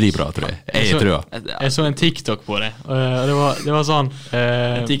 Nei, men det blir bra, tror jeg. Jeg så en TikTok på det, og det var sånn...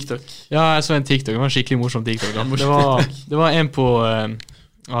 En TikTok? Ja, jeg så en TikTok, det var en skikkelig morsom TikTok. Det var en på...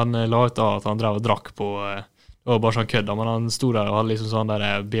 han la ut da at han drev og drakk på... det var bare sånn kødda, men han stod der og hadde liksom sånn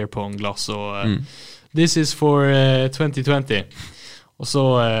der beer pong-glass og... This is for 2020. Og så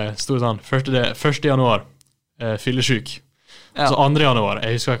stod det sånn 1. januar fyllesyk. Så 2. januar,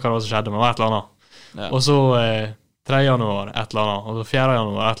 jeg husker ikke hva som skjedde, men det var et eller annet. Og så 3. januar et eller annet, og så 4.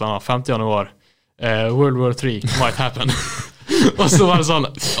 januar et eller annet, 5. januar World War 3 might happen. Og så var det sånn,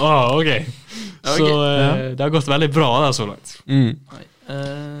 ok. Så det har gått veldig bra der så langt.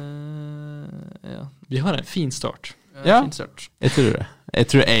 Vi har en fin start. Fin start. Jeg tror det. Jeg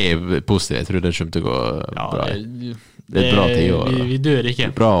tror jeg er positiv, jeg tror det kommer til å gå bra. Det er bra 10 år. Vi dør ikke.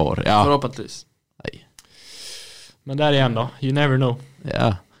 Bra år, ja. Forhåpentligvis. Nei. Men der igjen da, you never know.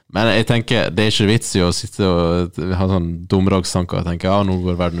 Ja, men jeg tenker, det er ikke vits i å sitte og ha sånn domragstanker og tenke, nå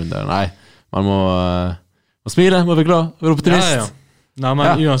går verden under. Nei, man må smile, må være glad, være optimist. Nei,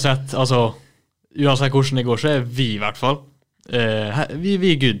 men uansett, uansett hvordan det går, så er vi i hvert fall. Vi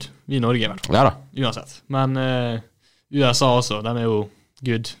er good. Vi i Norge i hvert fall. Ja da. Uansett. Men USA også, de er jo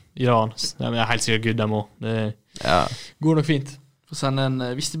good. Iran, de er helt sikkert good, de også. Det går nok fint.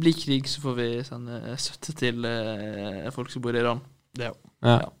 Hvis det blir krig, så får vi sende støtte til folk som bor i Iran. Ja.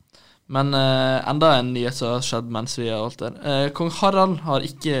 Men enda en nyhet som har skjedd mens vi har alt der. Kong Harald har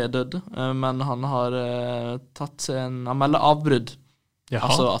ikke dødd, men han har tatt seg han melder avbrudd.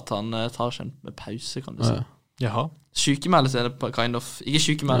 Altså at han tar seg en pause, kan du si. Sykemeldelse er det kind of. Ikke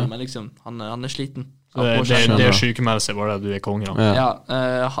sykemeldelse, men liksom, han er sliten. Det er sykemeldelse bare at du er kongen.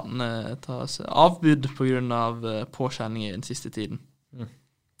 Han tar seg avbud på grunn av påkjenning i den siste tiden.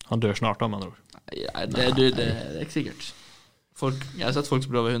 Han dør snart da, med andre ord. Det er ikke sikkert. Jeg har sett folk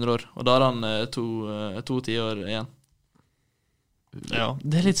som blir over 100 år, og da har han 2 10 år igjen. Ja,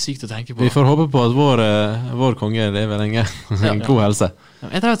 det er litt sykt å tenke på. Vi får håpe på at vår konge lever lenge. God helse.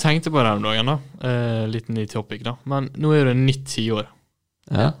 Jeg tenkte på det om dagen da. Litt ny topic da. Men nå er det nytt 10 år.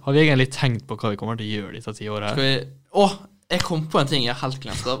 Har vi egentlig tenkt på hva vi kommer til å gjøre disse 10 årene her? Jeg kom på en ting jeg helt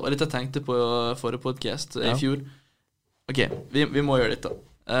glemt av, og dette jeg tenkte på forrige podcast i fjor. Ok, vi må gjøre dette.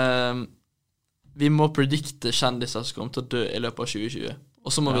 Vi må predikte kjendiser som kommer til å dø i løpet av 2020.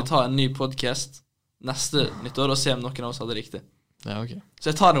 Og så må vi ta en ny podcast neste nyttår og se om noen av oss hadde riktig.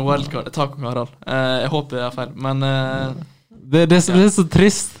 Så jeg tar en wildcard, jeg tar Kong Harald. Jeg håper jeg er feil, men... Det er så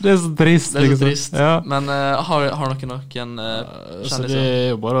trist. Det er så trist. Men har noen kjendiser? Det er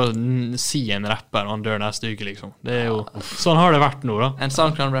jo bare å si en rapper og han dør neste uke, liksom. Det er jo... Sånn har det vært nå, da. En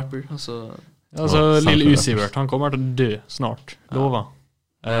SoundCloud-rapper, Lille Uzi Vert, han kommer til å dø snart. Lover.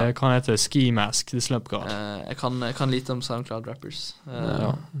 Kan hete Ski Mask, The Slump God. Jeg kan lite om SoundCloud-rappers.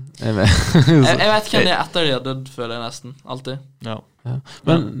 Jeg vet hvem det er etter de har dødd, føler jeg nesten. Alltid.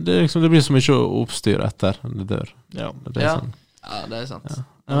 Men det blir så mye oppstyr etter det dør. Det er sant.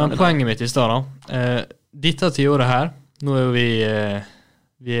 Men poenget mitt i stedet da, dette 10 året her, nå er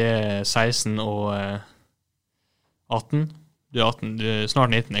vi er 16 og 18. Du er 18, du er snart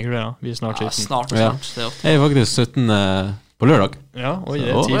 19, ikke det da? Vi er snart 17. Snart, det er 8. Jeg er faktisk 17 på lørdag. Det er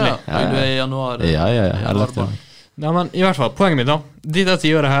tidlig. Du er i januar. Ja, men i hvert fall, poenget mitt da, dette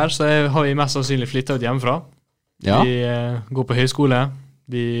 10 året her, så har vi mest sannsynlig flyttet ut hjemmefra. Vi går på høyskole,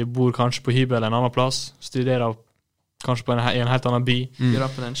 Vi bor kanskje på hybel en annen plass, studerer kanskje på en helt annen by. Gjør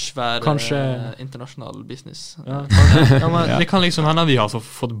på en svær internasjonal business. Ja, men det kan liksom hende vi har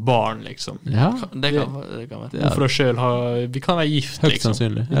fått barn, liksom. Ja, det kan være. For oss selv vi kan være gift, høyt liksom.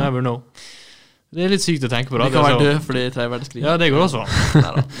 Sannsynlig. You never know. Det litt sykt å tenke på. Vi kan være død fordi det er 3. verdenskrig. Ja, det går også.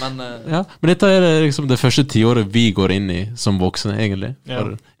 Men dette er liksom det første 10-året vi går inn i som voksne, egentlig.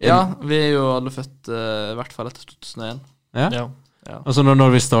 Ja, vi er jo alle født i hvert fall etter 2001. Ja. Altså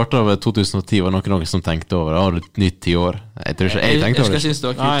når vi startet over 2010 var noen som tenkte over det et nytt 10 år. Jeg tror ikke jeg tenkte over det. Jeg synes det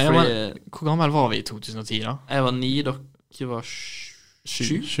var kult, fordi... Hvor gammel var vi i 2010 da? Jeg var 9, dere var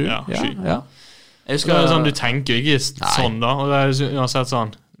 7? 7. Ja. Jeg husker det sånn, du tenker jo ikke sånn da. Og det er uansett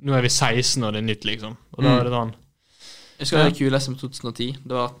sånn, nå er vi 16 og det er nytt liksom. Og da er det sånn. Jeg husker det kuleste med 2010.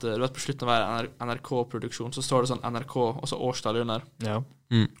 Det var at på slutten av hver NRK-produksjon så står det sånn NRK, og så årstallet under. Ja.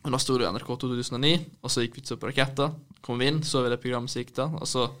 Og da stod det NRK 2009, og så gikk vi så på raketter, kom vi inn, så var det programmet som gikk da, og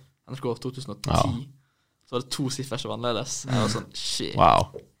så NRK 2010. Så var det 2 siffer som var annerledes. Jeg var sånn, shit. Wow.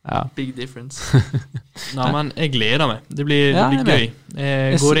 Ja. Big difference. Nei, men jeg gleder meg. Det blir gøy.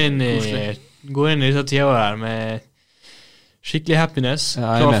 Jeg går inn i disse 10 år her med skikkelig happiness.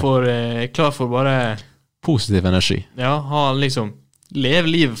 Klar for bare... Positiv energi. Ja, liksom leve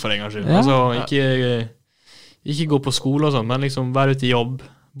livet for en gang skyld. Altså, ikke gå på skole og sånt, men liksom være ute i jobb,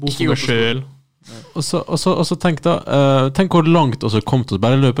 bo for meg selv. Og så tenk da, tenk hvor langt også kom til oss,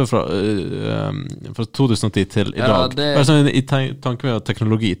 bare løpe fra 2010 til i dag. Bare sånn i tanke med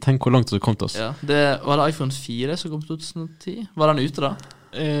teknologi, tenk hvor langt det kom til oss. Ja, var det iPhone 4 som kom til 2010? Var den ute da?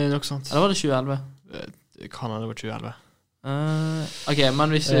 Nok sant. Eller var det 2011? Kan det være 2011? Ok, men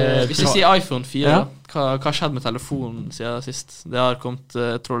hvis vi sier iPhone 4 hva skjedde med telefonen siden sist? Det har kommet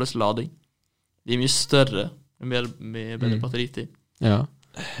trådløs lading. De er mye større, med bedre batteritid.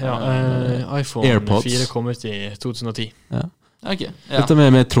 iPhone AirPods. 4 kom ut i 2010. Dette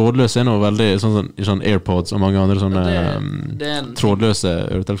med trådløs er noe veldig sånn AirPods og mange andre sånne trådløse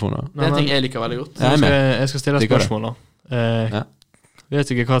øretelefoner. Det er en ting jeg liker veldig godt. Jeg skal stille et spørsmål da. Vet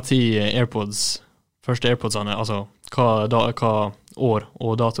du ikke hva første AirPodsene, altså hva år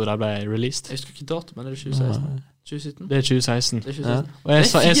og dato der ble released? Jeg husker ikke dato, men det er 2016. 2017? Det er 2016. Og jeg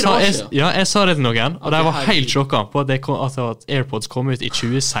sa det til noen, og de var helt sjokket på at AirPods kom ut i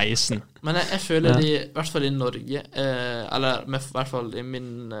 2016. Men jeg føler de, i hvert fall i Norge, eller i hvert fall i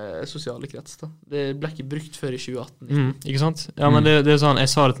min sosiale krets da, det ble ikke brukt før i 2018. Ikke sant? Ja, men det er sånn, jeg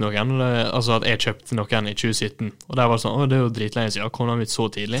sa det til noen, altså at jeg kjøpte noen i 2017, og de var sånn, det er jo dritlenge siden, kom de ut så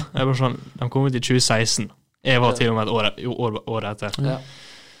tidlig? Jeg var sånn, de kom ut i 2016. Jeg var til og med et år etter.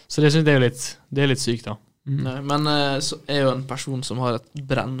 Så det synes jeg er litt sykt da. Nei, men så er jo en person som har et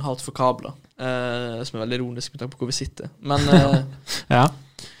brennhat for kabler, som er veldig ironisk med tanke på hvor vi sitter. Men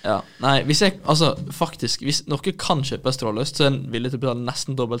nei, hvis noe kan kjøpes trådløst, så er jeg villig til å betale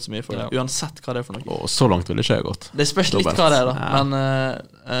nesten dobbelt så mye for det, uansett hva det er for noe. Så langt vil det ikke ha gått. Det spørs litt hva det er da, men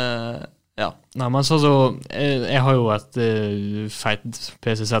Nei, men så jeg har jo et feit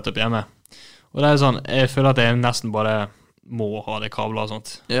PC-setup hjemme, og det er sånn, jeg føler at jeg nesten bare må ha det kabler og sånt.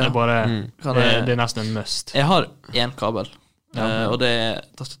 Det er nesten en must. Jeg har en kabel, og det er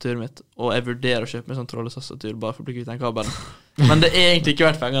tastaturet mitt, og jeg vurderer å kjøpe meg sånn trådløs tastatur bare for å bli kvitt den kabelen. Men det er egentlig ikke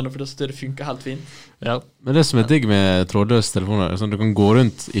verdt pengene, for tastaturet funker helt fint. Men det som er digg med trådløse telefoner, er sånn, du kan gå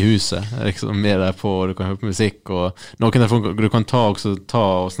rundt i huset liksom, med deg på, og du kan høre på musikk, og noen telefoner du kan ta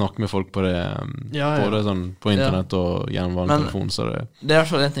og snakke med folk på det, både sånn, på internett og gjennom vanlig telefon. Så det er i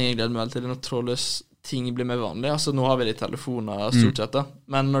hvert fall en ting jeg gleder meg til, når trådløs ting blir mer vanlig. Altså nå har vi de telefoner stort sett da,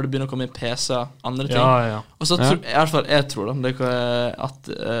 men når det begynner å komme inn PC, andre ting, og så i hvert fall jeg tror da, at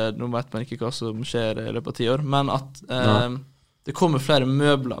nå vet man ikke hva som skjer i løpet av 10 år, men at det kommer flere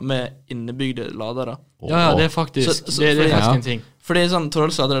møbler med innebygde ladere. Det er faktisk det er faktisk en ting. Fordi sånn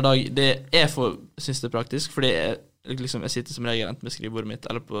trådløslader i dag, det synes det er praktisk, fordi jeg sitter som regel enten med skrivebordet mitt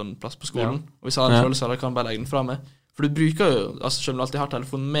eller på en plass på skolen, og hvis jeg har en trådløslader kan jeg bare legge den fra meg. For du bruker jo, altså selv om du alltid har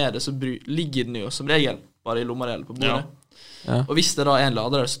telefonen med det, så ligger den jo som regel bare i lomma eller på bordet. Og hvis det da er en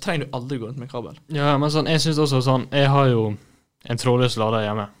lader, så trenger du aldri gå rundt med en kabel. Ja, men sånn, jeg synes også sånn, jeg har jo en trådløs lader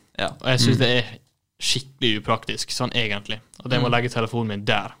hjemme, og jeg synes det er skikkelig upraktisk, sånn egentlig, at jeg må legge telefonen min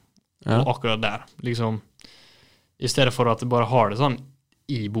der, og akkurat der, liksom, i stedet for at jeg bare har det sånn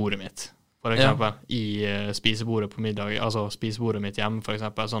i bordet mitt, for eksempel, i spisebordet på middag, altså spisebordet mitt hjemme, for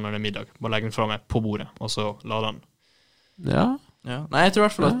eksempel, sånn når det er middag, bare legge den fra meg på bordet, og så lader den. Nei, jeg tror i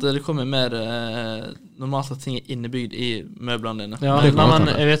hvert fall at det kommer mer normalt at ting er innebygd i møblene dine. Men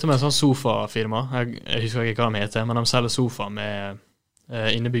jeg vet om en sånn sofafirma, jeg husker ikke hva de heter, men de selger sofa med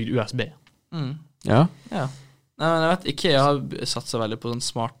innebygd USB. Nei, Nei, men jeg vet, IKEA har satset veldig på sånn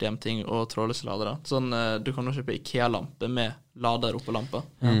smart hjem-ting og trådløse ladere. Sånn, du kan jo kjøpe IKEA-lampe med lader oppå lampa.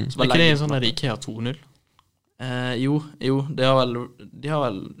 Ikke det sånn der IKEA 2.0? Jo, de har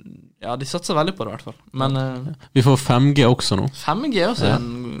vel ja, de satser veldig på det i hvert fall. Men vi får 5G også nå. 5G også,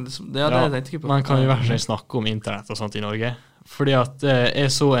 det jeg tenkte ikke på. Man kan jo være sånn snakke om internett og sånt i Norge. Fordi at jeg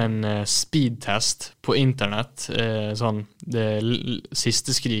så en speedtest på internett, sånn det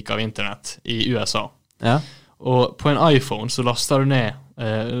siste skrik av internett i USA. Ja. Og på en iPhone så laster du ned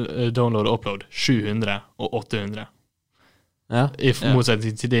download og upload 700 og 800. Ja. I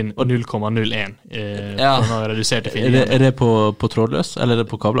motsetning til din 0,01 på reduserte filer. Er det på trådløs, eller er det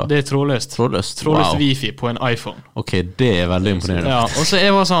på kabler? Det er trådløst. Trådløst wifi på en iPhone. Ok, det er veldig imponerende. Ja, og så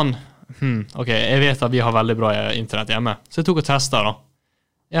jeg var sånn, ok, jeg vet at vi har veldig bra internett hjemme. Så jeg tok og testet da.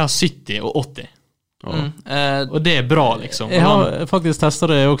 Jeg har 70 og 80. Og det er bra liksom. Jeg har faktisk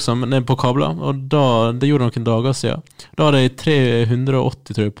testet det også, men det er på kabler. Og det gjorde noen dager siden. Da hadde jeg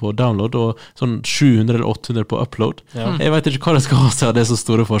 380 tror jeg, på download og sånn 700 eller 800 på upload. Jeg vet ikke hva det skal ha seg, det er så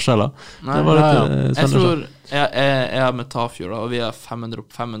store forskjeller. Det var litt jeg tror jeg har med Tafjord, og vi har 500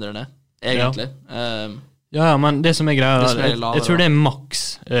 opp 500 ned egentlig. Ja, men det som er greia jeg tror det er maks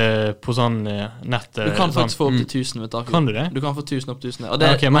på sånn nett. Du kan faktisk få opp til 1000 med Tafjord. Kan du det? Du kan få 1000 opp 1000. Og det,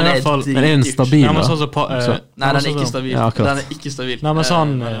 okay, men er den stabil da? Nei, den er ikke stabil. Den er ikke stabil. Nei, men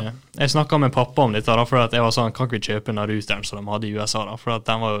sånn, jeg snakket med pappa om dette da, for at jeg var sånn, kan ikke vi kjøpe den ruteren som de hadde i USA da, for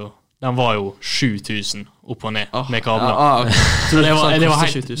at den var jo 7000 opp og ned med kabler.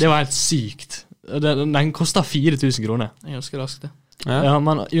 Det var helt sykt. Den kostet 4000 kroner. Det er ganske raskt det. Ja,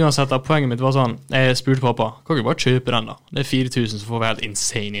 men uansett, poenget mitt var sånn, jeg spurte pappa, kan ikke bare kjøpe den da? Det er 4000, så får vi helt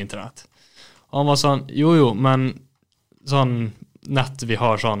insane internett. Og han var sånn, jo, men sånn nett vi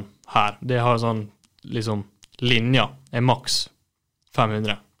har sånn her, det har sånn, liksom, linja er maks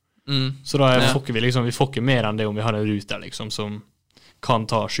 500. Så da får vi får ikke mer enn det om vi har en router, liksom, som kan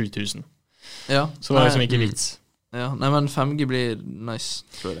ta 7000. Ja. Så det er liksom ikke vits. Ja, nei, men 5G blir nice,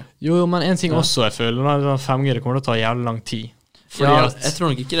 tror jeg. Jo, men en ting også jeg føler, 5G det kommer til å ta jævlig lang tid. Jeg tror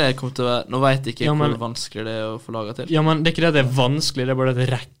nok ikke det kommer til å være. Nå vet jeg ikke hvor vanskelig det er å få laget til. Ja, men det er ikke det er vanskelig, det er bare at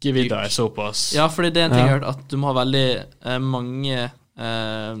rekkevidda er såpass. Ja, fordi det er en ting jeg har hørt, at du må ha veldig mange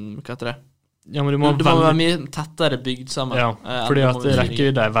hva heter det? Ja, men du må være mye tettere bygd sammen. Ja, fordi at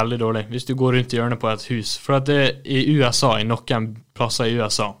rekkevidda er veldig dårlig hvis du går rundt i hjørnet på et hus. For at det i USA, i noen plasser i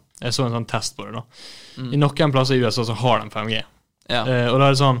USA, jeg så en sånn test på det da, i noen plasser i USA så har de 5G. Og da er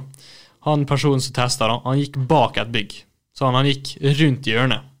det sånn, han personen som testet da, han gikk bak et bygg. Så han gikk rundt i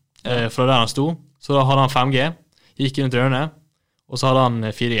hjørnet fra der han stod. Så da hadde han 5G, gikk rundt i hjørnet, og så hadde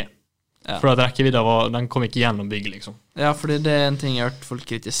han 4G. For at rekkevidda den kom ikke gjennom bygget, liksom. Ja, fordi det er en ting jeg har hørt folk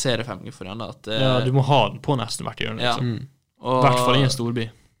kritisere 5G for igjen. Ja, du må ha den på nesten hvert hjørne, liksom. I hvert fall i en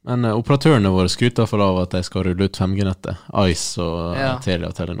storby. Men operatørene våre skryter for av at de skal rulle ut 5G-nettet. Ice og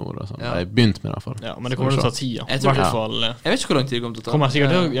Telia og Telenor og sånn. De har begynt med det i hvert fall. Ja, men det kommer til å ta tid. Jeg vet ikke hvor lang tid det kommer til å ta. Kommer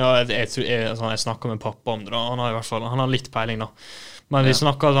sikkert til, jeg snakker med pappa om det da. Han har i hvert fall, han har litt peiling da. Men vi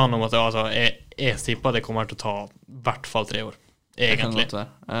snakker sånn om at jeg tipper at det kommer til å ta i hvert fall 3 år. Egentlig.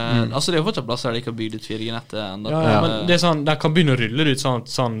 Altså det er jo fortsatt plass der de ikke har bygd ut 4G-nettet enda. Men det er sånn, de kan begynne å rulle ut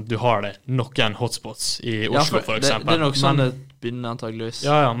sånn du har det noen hotspots i Oslo for eksempel. Det er nok sånn det begynner antageligvis.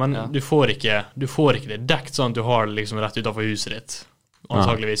 Men du får ikke det dekt sånn at du har det liksom rett utenfor huset ditt.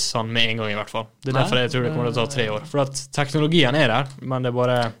 Antageligvis sånn med en gang i hvert fall. Det er derfor jeg tror det kommer til å ta 3 år. For at teknologien er der, men det er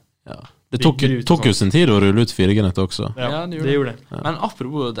bare... Det tok jo sin tid å rulle ut 4G-nettet også. Ja, det gjorde det. Men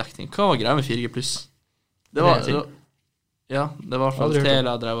apropos dekning, hva var greia med 4G+? Det var i hvert fall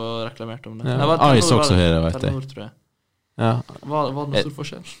Telia drev og reklamerte om det. Ice også her, vet jeg. Tror jeg. Var det noen stor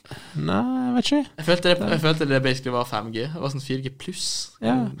forskjell? Nei, jeg vet ikke. Jeg følte det basically var 5G. Det var sånn 4G+.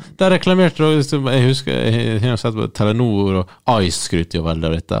 Ja, det reklamerte også, jeg husker, jeg har sett på Telenor og Ice skryter jo veldig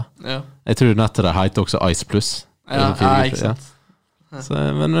av dette. Jeg tror nettet det heter også Ice Plus. Ikke sant.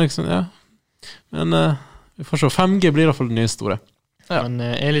 Men liksom, Men vi får se, 5G blir i hvert fall det nye store. Men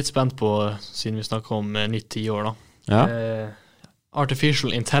jeg er litt spent på, siden vi snakker om nytt 10 år da.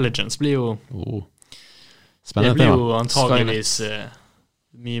 Artificial intelligence blir jo spennende. Det blir jo antageligvis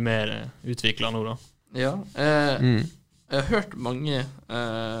mye mer utviklet nå da. Jeg har hørt mange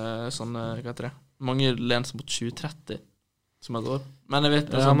sånne, hva heter det, mange lens mot 2030 som et år. Men jeg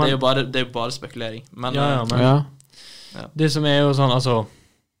vet, det er jo bare spekulering. Men, det som er jo sånn, altså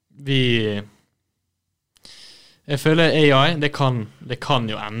jeg føler AI, det kan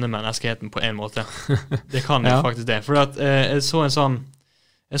jo ende menneskeheten på en måte. Det kan jo faktisk det. For at jeg så en sånn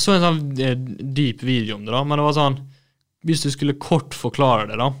dyp video om det da, men det var sånn, hvis du skulle kort forklare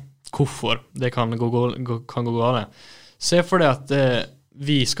det da, hvorfor det kan gå gale. Se for det at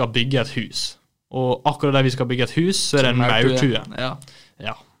vi skal bygge et hus. og akkurat der vi skal bygge et hus, så det en maurtue.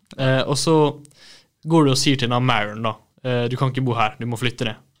 Ja. Og så går du og sier til denne mauren da, du kan ikke bo her, du må flytte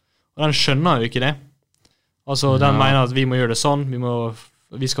det. Og den skjønner jo ikke det. Altså, den mener at vi må gjøre det sånn,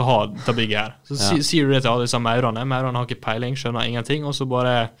 vi skal ha det bygget her. Så sier du det til alle disse maurene har ikke peiling, skjønner ingenting, og så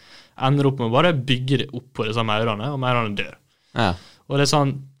bare ender opp med å bare bygge det opp på disse maurene, og maurene dør. Og det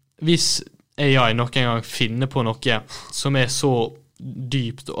sånn, hvis AI noen gang finner på noe som så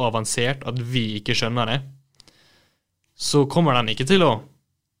dypt og avansert at vi ikke skjønner det, så kommer den ikke til å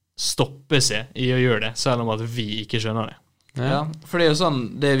stoppe seg i å gjøre det, selv om at vi ikke skjønner det. Ja, for det jo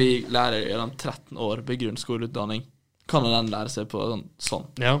sånn, det vi lærer gjennom 13 år på grunnskoleutdanning, kan den lære seg på sånn.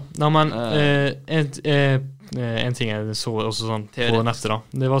 Ja, men en ting jeg så også sånn på nettet da,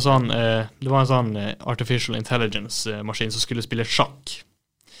 det var en sånn artificial intelligence-maskin som skulle spille sjakk.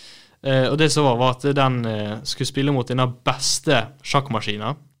 Og det som var at den skulle spille mot den beste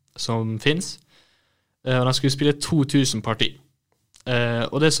sjakkmaskinen som finnes, og den skulle spille 2000 parti.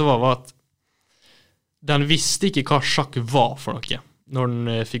 Og det som var at den visste ikke hva sjakk var for noe når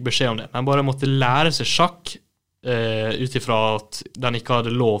den fikk beskjed om det. Den bare måtte lære seg sjakk utifra at den ikke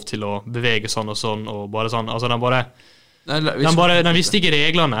hadde lov til å bevege sånn og sånn, og bare sånn. Altså den visste ikke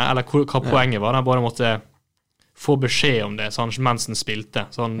reglene, eller hva poenget var. Den bare måtte få beskjed om det sånn, mens den spilte,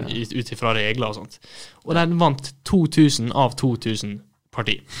 sånn, utifra regler og sånt. Og den vant 2000 av 2000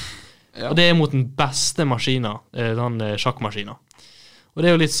 parti. Og det mot den beste maskinen, den sjakkmaskinen. Og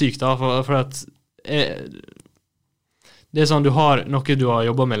det jo litt sykt da, for at det sånn, du har noe du har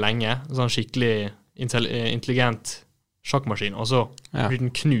jobbet med lenge, sånn skikkelig intelligent sjakkmaskin, og så blir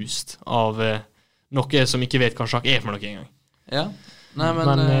den knust av noe som ikke vet hva sjakk for noe engang.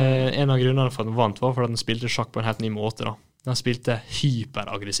 Men en av grunnene for at den vant var for at den spilte sjakk på en helt ny måte da. Den spilte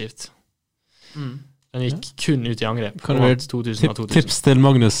hyperaggressivt. Den gikk kun ut i angrep. Kan du tips til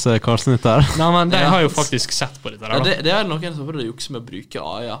Magnus Carlsen ut der? Nei, men de har jo faktisk sett på dette der da. Det noen som prøver å jukse med å bruke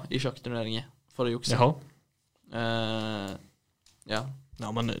AI i sjakkturneringer for å jukse.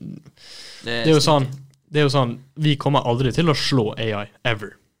 Men det er jo sånn, vi kommer aldri til å slå AI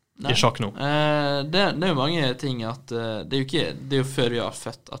ever i sjakk nå. Det er jo mange ting at det er jo før vi har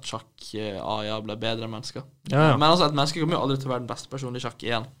født at sjakk AI ble bedre enn mennesker. Men altså, et menneske kommer jo aldri til å være den beste personen i sjakk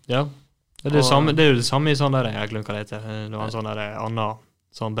igjen. Det er jo det samme i sånn der, jeg glemmer hva det heter, det var en sånn der annen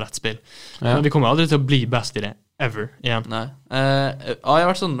sånn brettspill. Men vi kommer aldri til å bli best i det ever igjen. AI har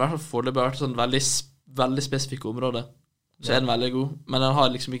vært sånn, i hvert fall foreløpig har vært sånn veldig spesifikke områder. Så den veldig god, men den har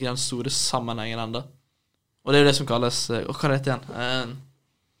liksom ikke den store sammenhengen enda. Og det er jo det som kalles, hva er det igjen?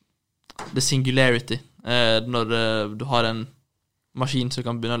 The singularity. Når du har en maskin som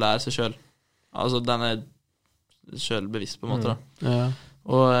kan begynne å lære seg selv. Altså den selvbevisst på en måte da.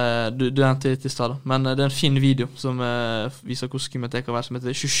 Og du nevnte litt i sted da. Men det en fin video som viser hvor skummelt det kan være, som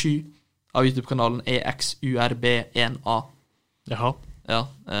heter 27 av YouTube-kanalen EXURB1A. Jaha. Ja,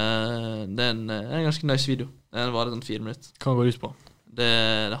 det er en ganske nice video. Den var sånn 4 minutter. Hva går det ut på? Det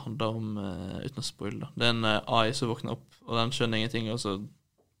handler om, uten å spoile da, det er en AI som våkner opp, og den skjønner ingenting, og så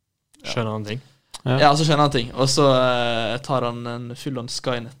skjønner han ting? Ja, så skjønner han ting, og så tar han en full-on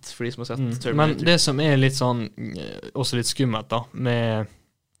Skynet for de som har sett Terminator. Men det som litt sånn, også litt skummelt da, med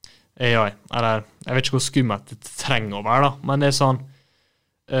AI, eller jeg vet ikke hvor skummelt det trenger å være da, men det er sånn,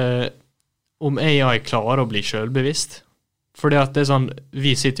 om AI klarer å bli selvbevisst, fordi at det er sånn,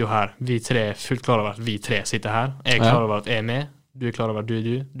 vi sitter jo her, vi tre er fullt klar over at vi tre sitter her, jeg er klar over at jeg er med, du er klar over du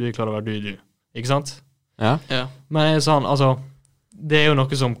er klar over du. Ikke sant? Ja. Men det er sånn, altså, det er jo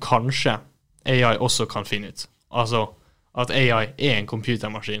noe som kanskje AI også kan finne ut. Altså, at AI en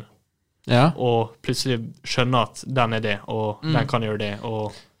computermaskin. Og plutselig skjønner at den det, og den kan gjøre det,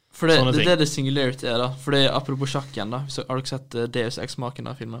 og for sånne ting. Det er det singularity da. For det apropos sjakken da, har du ikke sett Deus Ex-maken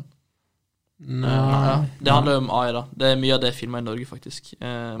av filmen? Nei. Det handler jo om AI da. Det er mye av det filmet i Norge faktisk.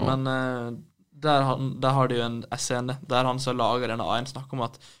 Men der har de jo en scene der han som lager denne AI-en snakker om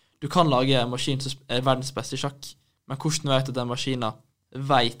at du kan lage en maskin som er verdens beste sjakk, men hvordan vet at den maskinen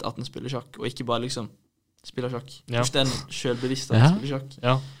vet at den spiller sjakk, og ikke bare liksom spiller sjakk? Hvordan den selvbevisst at den spiller sjakk?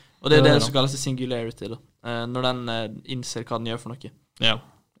 Og det er det som kalles singularity da. Når den innser hva den gjør for noe.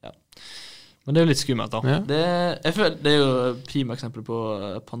 Men det er jo litt skummelt da. Jeg føler, det er jo prima-eksempel på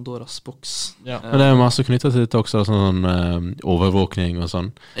Pandoras boks. Men det er jo masse knyttet til det også, sånn overvåkning og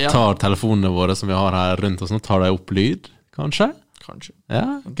sånn. Tar telefonene våre som vi har her rundt oss, tar de opp lyd, kanskje?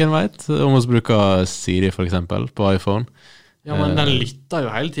 Ja, hvem vet? Om vi bruker Siri for eksempel på iPhone. Ja, men den lytter jo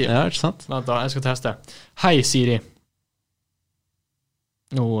hele tiden. Ja, ikke sant? Vent da, jeg skal teste. Hei Siri.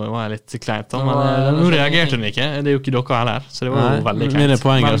 Nå var jeg litt kleint da, men nå reagerte den ikke. Det er jo ikke dere heller, så det var jo veldig kleint. Mine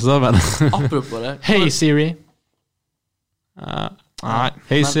på engelsk da, men apropos det. Hei Siri. Nei.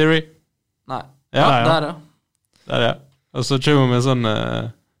 Hei Siri. Nei. Der, ja. Og så kommer vi med sånn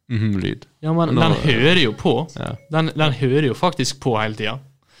lyd. Ja, men den hører jo på. Ja. Den hører jo faktisk på hele tiden.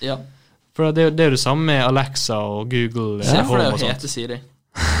 Ja. For det er jo det samme med Alexa og Google. Se for deg å hete Siri.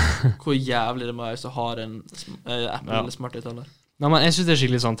 Hvor jævlig det må være hvis du har en Apple eller smarthøyttaler. Nei, men jeg synes det er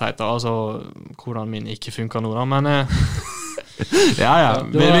skikkelig sånn teit da. Altså, hvordan min ikke funker nå da, men...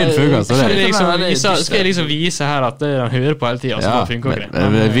 min funker, så det skal jeg liksom vise her at den hører på hele tiden, så det funker greit.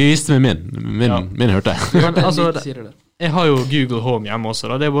 Vi viste med min hørte jeg. Altså, jeg har jo Google Home hjemme også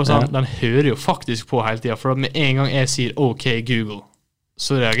da. Det er bare sånn, den hører jo faktisk på hele tiden, for med en gang jeg sier OK Google,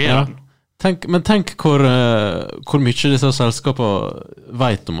 så reagerer den. Men tenk hvor mye disse selskapene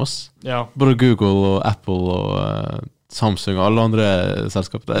vet om oss. Ja. Både Google og Apple og Samsung og alle andre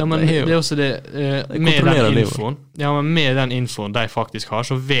selskaper. Ja, men det er også det, med den infoen. Ja, men med den infoen de faktisk har,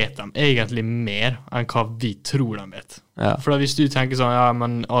 så vet de egentlig mer enn hva vi tror de vet. Ja. For hvis du tenker sånn, ja,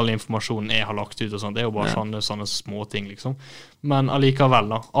 men all informasjonen jeg har lagt ut og sånt, det er jo bare sånne små ting, liksom. Men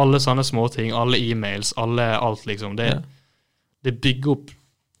allikevel da, alle sånne små ting, alle e-mails, alt liksom, det bygger opp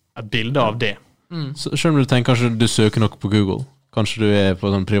et bilde av det. Så selv om du tenker kanskje du søker noe på Google, kanskje du er på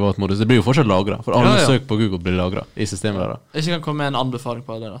sånn privatmodus, det blir jo fortsatt lagret, for alle søk på Google blir lagret i systemet der da. Jeg kan komme med en anbefaling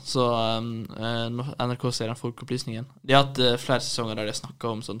på det da. Så NRK-serien Folkeopplysningen, de har hatt flere sesonger der de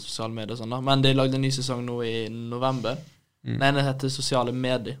snakker om sånn sosiale medier og sånn da, men de lagde en ny sesong nå i november. Den ene heter Sosiale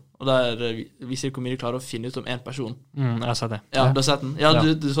medier, og der viser de hvor mye de klarer å finne ut om en person. Jeg har sett det. Ja, du har sett den? Ja,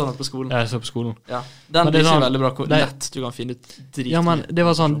 du så den på skolen. Jeg så på skolen. Ja. Den blir ikke veldig bra, hvor lett du kan finne ut dritmye. Ja, men det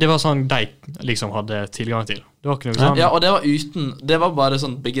var sånn de liksom hadde tilgang til. Det var ikke noe sånn. Ja, og det var bare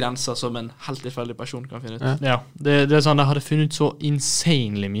sånn begrenset som en helt tilfeldig person kan finne ut. Ja, det er sånn, de hadde funnet så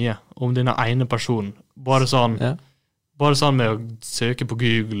insanely mye om denne ene personen. Bare sånn med å søke på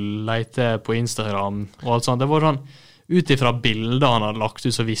Google, lete på Instagram og alt sånt. Det var sånn, utifra bilder han hadde lagt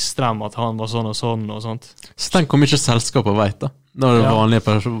ut, så visste de at han var sånn og sånn og sånt. Så tenk hvor mye selskapet vet da, når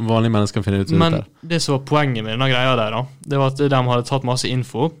vanlige mennesker finner ut men det som var poenget med denne greia der da, det var at de hadde tatt masse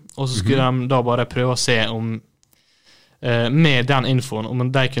info, og så skulle de da bare prøve å se om med den infoen,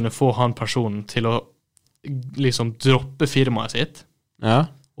 om de kunne få han personen til å liksom droppe firmaet sitt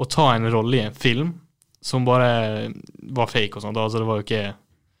og ta en rolle i en film som bare var fake og sånt. Altså det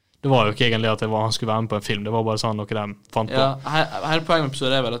var jo ikke egentlig at han skulle være med på en film, det var bare sånn noe de fant på. Ja, hele poenget med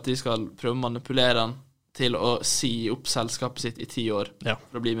episoden er vel at de skal prøve å manipulere han til å si opp selskapet sitt i 10 år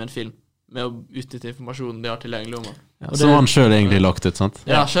for å bli med en film, med å utnytte informasjonen de har tilgjengelig om han. Ja, så han selv egentlig lagt ut, sant?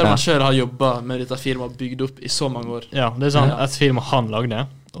 Ja, selv han selv har jobbet med dette firmaet bygd opp i så mange år. Ja, det er sånn et firma han lagde,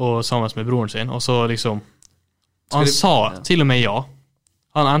 og sammen med broren sin, og så liksom, han sa til og med ja.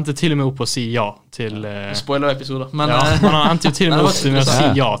 Han endte til og med opp å si ja til... Spoiler-episoder. Men han endte jo til og med opp til å si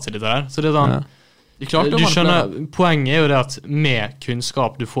ja til det der. Så det er sånn... Du skjønner, poenget er jo det at med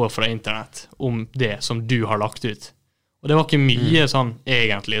kunnskap du får fra internett om det som du har lagt ut. Og det var ikke mye sånn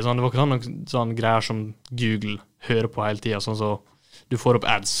egentlig. Sånn, det var ikke sånn greier som Google hører på hele tiden, sånn så du får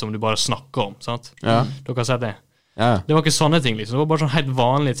opp ads som du bare snakker om, sant? Ja. Dere har sett det? Ja. Det var ikke sånne ting liksom. Det var bare sånn helt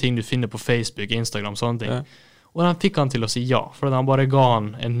vanlige ting du finner på Facebook, Instagram, sånne ting. Ja. Og den fikk han til å si ja, for han bare ga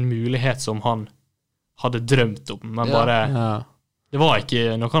han en mulighet som han hadde drømt om, men bare, det var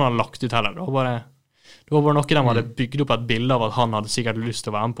ikke noe han hadde lagt ut heller, det var bare noe de hadde bygd opp et bilde av at han hadde sikkert lyst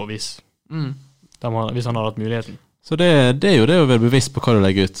til å være med på hvis han hadde hatt muligheten. Så det er jo det å være bevisst på hva du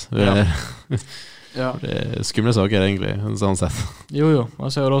legger ut. Det er skumle saker egentlig, sånn sett. Jo, og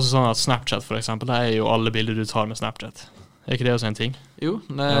så er det også sånn at Snapchat for eksempel, det er jo alle bilder du tar med Snapchat. Er ikke det også en ting? Jo,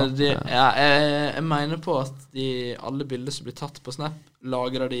 jeg mener på at alle bilder som blir tatt på Snap,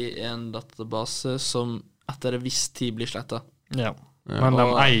 lagrer de i en database som etter en viss tid blir slettet. Ja, men de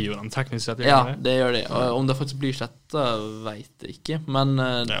eier jo dem teknisk sett. Ja, det gjør de. Og om det faktisk blir slettet, vet jeg ikke. Men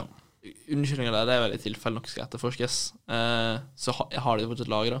unnskyldninger der, det er vel i tilfelle noe skal etterforskes. Så har de fortsatt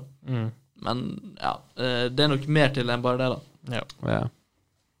lagret. Men det er nok mer til enn bare det da. Ja.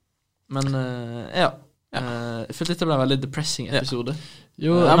 Men jeg følte det ble en veldig depressing episode.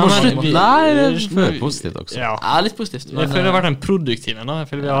 Jo, det er positivt også. Ja, litt positivt. Jeg føler det har vært en produktiv en da. Jeg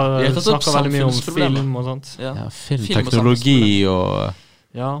føler vi har snakket veldig mye om film og sånt. Ja, film, teknologi og...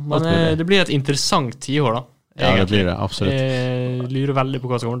 Ja, men det blir et interessant 10 år da. Ja, det blir det, absolutt. Jeg lurer veldig på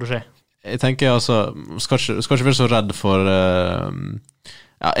hva som kommer til å skje. Jeg tenker altså, skal ikke være så redd for...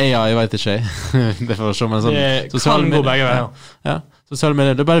 jeg vet ikke. Det får se, men sånn... Det kan gå begge veier. Ja, sosiale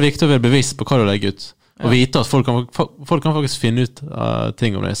medier. Det er bare viktig å være bevisst på hva du legger ut. Og vite at folk kan faktisk finne ut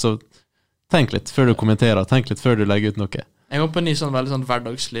ting om det. Så tenk litt før du kommenterer, tenk litt før du legger ut noe. Jeg går på en ny veldig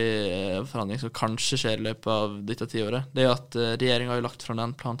hverdagslig forhandling som kanskje skjer i løpet av dette 10-året. Det er at regjeringen har jo lagt frem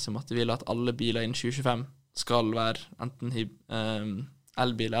den planen som at de vil at alle biler innen 2025 skal være enten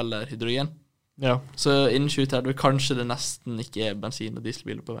elbil eller hydrogen. Ja. Så innen 2030 kanskje det nesten ikke er bensin- og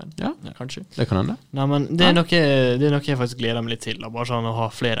dieselbiler på veien. Ja, kanskje. Det kan hende. Nei, men det er noe jeg faktisk gleder meg litt til, da. Bare sånn å ha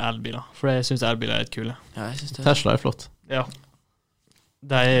flere elbiler. For jeg synes elbiler er litt kule. Ja, jeg synes det. Tesla er flott. Ja.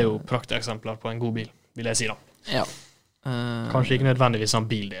 Det er jo prakteksempler på en god bil, vil jeg si da. Ja. Kanskje ikke nødvendigvis sånn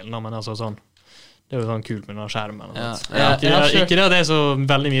bildelen, men altså sånn. Det er jo sånn kult med den skjermen. Ja. Ikke det at det er så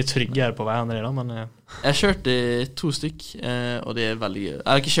veldig mye tryggere på veiene da, men... Jeg har kjørt i 2 stykk, og de er veldig gøy. Jeg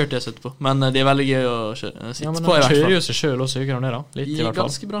har ikke kjørt det jeg sitter på, men de er veldig gøy å sitte på i hvert fall. Ja, men de kjører jo seg selv også, gjør de det da? Litt i hvert fall.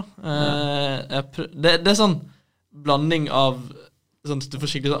 Ganske bra. Det er sånn blanding av sånn, du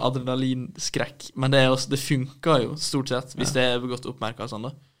får skikkelig sånn adrenalinskrekk, men det funker jo stort sett, hvis det er godt oppmerket og sånn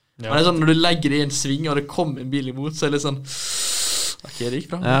da. Men det er sånn, når du legger det i en sving, og det kommer en bil imot, så er det litt sånn... Ok, det gikk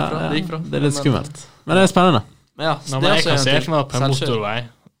bra. Det er litt skummelt. Men det er spennende. Ja, men jeg kan se for meg at på en motorvei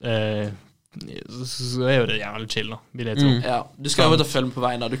så er jo det jævlig chill da, vil jeg tro. Ja, du skal jo ut og følge med på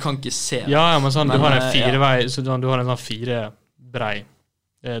veien da, du kan ikke se. Ja, men sånn, du har en 4-vei, så du har en sånn 4 brei.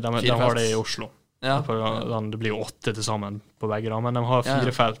 De har det i Oslo. Ja. Det blir jo 8 til sammen på begge da, men de har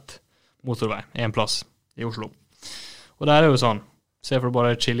 4 felt motorvei, en plass i Oslo. Og der er jo sånn, se for du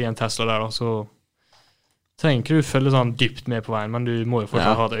bare chill i en Tesla der da, så trenger ikke du følge sånn dypt med på veien, men du må jo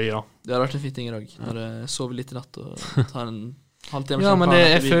fortsatt ha et øye da. Det har vært en fitting i dag, når jeg sover litt i natt og tar en halvtime. Ja, men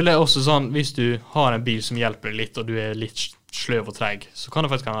jeg føler også sånn, hvis du har en bil som hjelper deg litt, og du er litt sløv og treg, så kan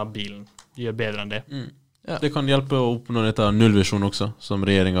det faktisk ha bilen gjøre bedre enn det. Ja. Det kan hjelpe å oppnå dette nullvisjon også, som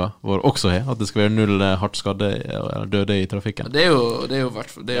regjeringen vår også har, at det skal være 0 hardt skadde eller døde i trafikken. Det er jo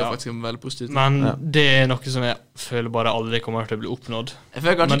faktisk veldig positivt. Men det er noe som jeg føler bare aldri kommer til å bli oppnådd. Jeg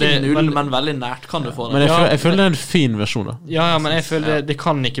føler kanskje ikke 0, men veldig nært kan du få det. Men jeg føler det er en fin versjon da. Ja, men jeg føler det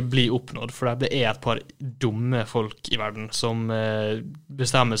kan ikke bli oppnådd, for det er et par dumme folk i verden som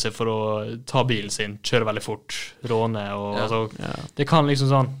bestemmer seg for å ta bilen sin, kjøre veldig fort, råne, og altså, det kan liksom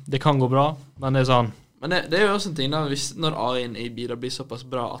sånn, det kan gå bra, men det er sånn. Men det er jo også en ting da, når AI-en i biler blir såpass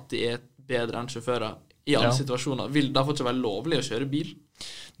bra at de er bedre enn sjåfører i alle situasjoner, vil det fortsatt være lovlig å kjøre bil?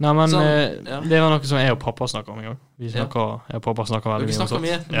 Nei, men det var noe som jeg og pappa snakket om i gang. Jeg og pappa snakket veldig mye om sånt.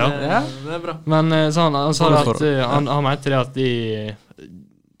 Dere snakker mye, det er bra. Men sånn, han sa at han mente det at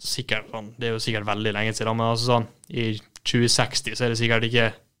sikkert, det er jo sikkert veldig lenge siden, men altså sånn, i 2060 så er det sikkert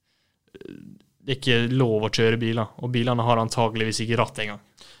ikke lov å kjøre biler, og bilene har antageligvis ikke ratt engang.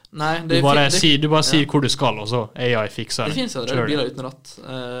 Nei, du bare sier hvor du skal, og så AI fikser det. Det finnes allerede biler uten ratt.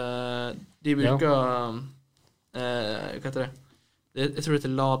 De bruker hva heter det? Jeg tror det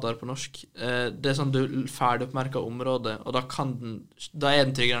heter Ladar på norsk. Det er sånn du ferdig oppmerker området, og da er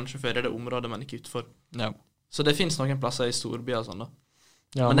den tryggere enn sjåfør i det området, men ikke utenfor. Ja. Så det finnes noen plasser i storbyer og sånn da.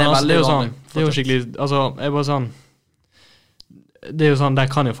 Ja, men det er veldig vanlig. Det er jo skikkelig, altså, jeg bare sånn, det er jo sånn,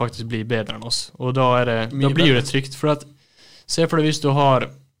 de kan jo faktisk bli bedre enn oss, og da blir jo det trygt, for at, se for deg hvis du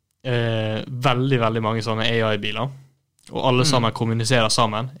har veldig, veldig mange sånne AI-biler, og alle sammen kommuniserer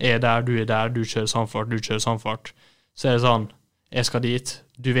sammen, der, du kjører samfart, så er det sånn, jeg skal dit,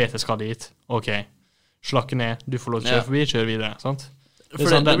 du vet jeg skal dit, ok, slakke ned, du får lov til å kjøre forbi, kjøre videre, sant? Det er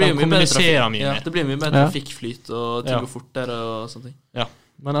sånn, de kommuniserer mye mer. Det blir mye mer trafikkflyt, og ting går fortere og sånne ting. Ja,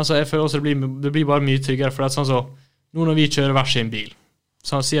 men altså, jeg føler også det blir bare mye tryggere, for det er sånn så, nå når vi kjører hver sin bil,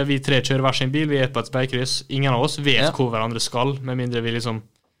 så sier vi 3 kjører hver sin bil, vi er på et veikryss, ingen av oss vet hvor hverandre skal, med mindre vi liksom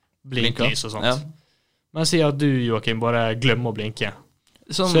blinklys og sånt. Ja. Men sier at du, Joachim, bare glemmer å blinke.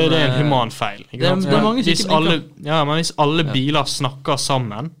 Så er det en human feil. Ikke sant? Det er mange som ikke blinker. Men hvis alle biler snakker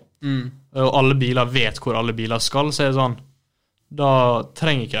sammen, og alle biler vet hvor alle biler skal, så er det sånn, da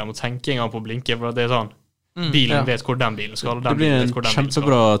trenger ikke de å tenke en gang på å blinke, for det er sånn, bilen vet hvor den bilen skal. Det blir en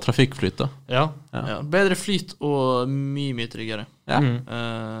kjempebra trafikkflyt da. Ja. Bedre flyt og mye tryggere.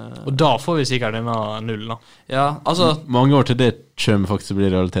 Og da får vi sikkert denne 0 da. Ja, altså mange år til det kommer faktisk å bli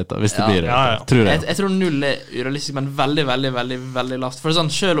realitet da, hvis det blir det. Tror jeg. Jeg tror 0 er urealistisk, men veldig, veldig, veldig, veldig lavt. For det er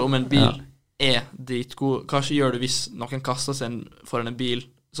sånn, selv om en bil er dritgod, hva gjør du hvis noen kaster seg foran en bil,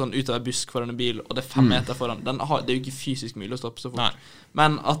 sånn ut av en busk foran en bil, og det er 5 meter foran, det er jo ikke fysisk mulig å stoppe så fort. Nei.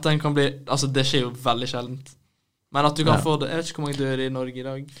 Men at den kan bli, altså det skjer jo veldig sjeldent. Men at du kan få det, jeg vet ikke hvor mange dør i Norge i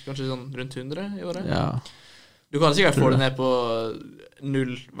dag, kanskje sånn rundt 100 i året? Ja. Du kan sikkert få det ned på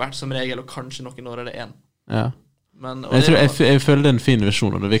 0 hvert som regel, og kanskje noen år er det 1. Ja. Men, jeg føler det er en fin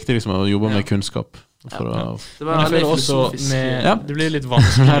visjon, og det er viktig liksom å jobbe med kunnskap. Det føler også det blir litt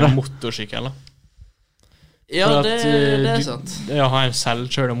vanskelig med motorsykkel, da. Ja, det er sant. Det å ha en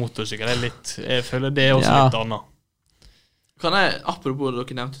selvkjørende motorsykkel, jeg føler det er også litt annet. Kan jeg, apropos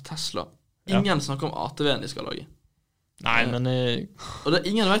dere nevnte Tesla, ingen snakker om ATV-en de skal lage. Nei, men og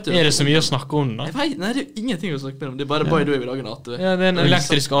ingen vet jo, er det så mye å snakke om da? Nei, det er jo ingenting å snakke om. Det er bare by the way vi lager en ATV. Ja, det er en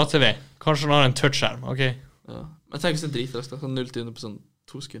elektrisk ATV. Kanskje den har en touchskjerm, ok. Ja. Men tenk hvis det er dritraskt, sånn 0-100 på sånn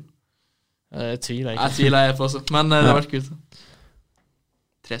 2 sekunder. Jeg tviler ikke. Jeg tviler på også, men det har vært kult.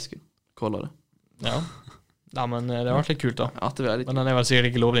 3 sekunder. Kåler det. Ja, men det har vært litt kult da. Men den er vel sikkert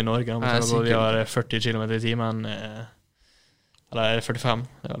ikke lovlig i Norge. Vi har 40 km i timen. Eller er det 45?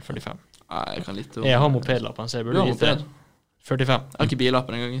 Det er vel 45. Nei, jeg kan litt Jeg har mopedlappen, så jeg burde vite det. 45. Jeg har ikke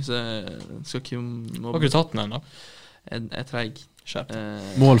billappen en gang, så jeg skal ikke Har ikke du tatt den enda? Jeg er treg.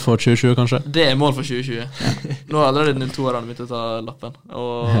 Mål for 2020 kanskje? Det er mål for 2020. Nå har allerede 2 år begynt å ta lappen.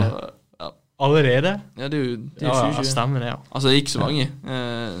 Og allerede? Ja, det er jo 2020. Ja, stemmer det, ja. Altså, ikke så mange.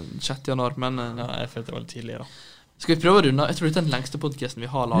 6. januar, men jeg følte det var litt tidlig da. Skal vi prøve å runde? Jeg tror det er den lengste podcasten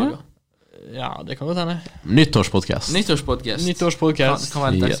vi har laget. Ja, det kan godt hende. Nyttårspodcast. Kan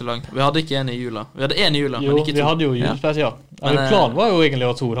være litt ekstra lang. Vi hadde ikke en i jula. Vi hadde en i jula, jo, men ikke 2. Vi hadde jo julespesial. Planen var jo egentlig å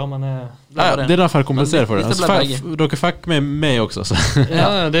ha 2 da, men det er derfor jeg kompenserer for det. Dere fikk med meg også, så.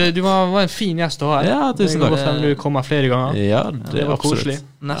 Ja, du var en fin gjest å ha. Ja, tusen takk. Du kommer flere ganger. Ja, det var koselig.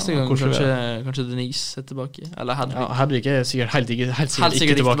 Neste gang kanskje Denise er tilbake. Eller Hedvig. Ja, Hedvig er sikkert helt sikkert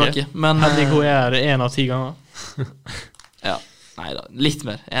ikke tilbake. Men Hedvig er 1 av 10 ganger. Ja. Neida, litt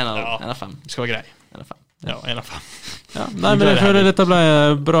mer. 1 av 5. Det skal være grei. 1 av 5. Ja, 1 av 5. Ja, nei, men jeg føler dette ble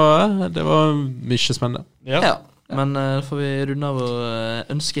bra. Det var mye spennende. Ja. Men får vi runde av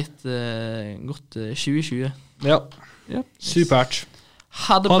og ønske et godt 2020. Ja. Supert.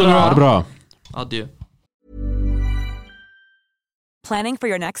 Ha det bra. Adjø. Planning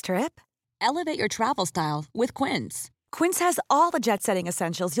for your next trip? Elevate your travel style with Quince. Quince has all the jet-setting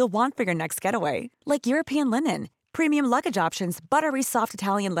essentials you'll want for your next getaway, like European linen, premium luggage options, buttery soft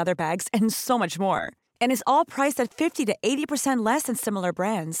Italian leather bags, and so much more. And is all priced at 50 to 80% less than similar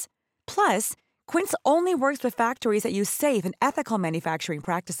brands. Plus, Quince only works with factories that use safe and ethical manufacturing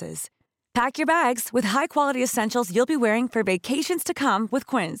practices. Pack your bags with high-quality essentials you'll be wearing for vacations to come with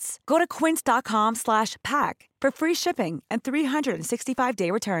Quince. Go to quince.com/pack for free shipping and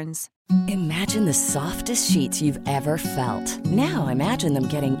 365-day returns. Imagine the softest sheets you've ever felt. Now imagine them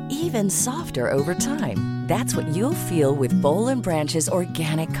getting even softer over time. That's what you'll feel with Boll & Branch's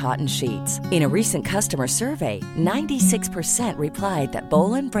organic cotton sheets. In a recent customer survey, 96% replied that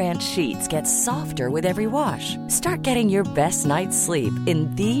Boll & Branch sheets get softer with every wash. Start getting your best night's sleep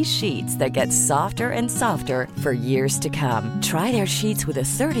in these sheets that get softer and softer for years to come. Try their sheets with a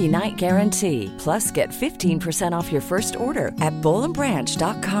 30-night guarantee. Plus, get 15% off your first order at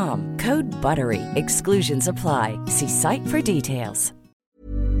bollandbranch.com. Code BUTTERY. Exclusions apply. See site for details.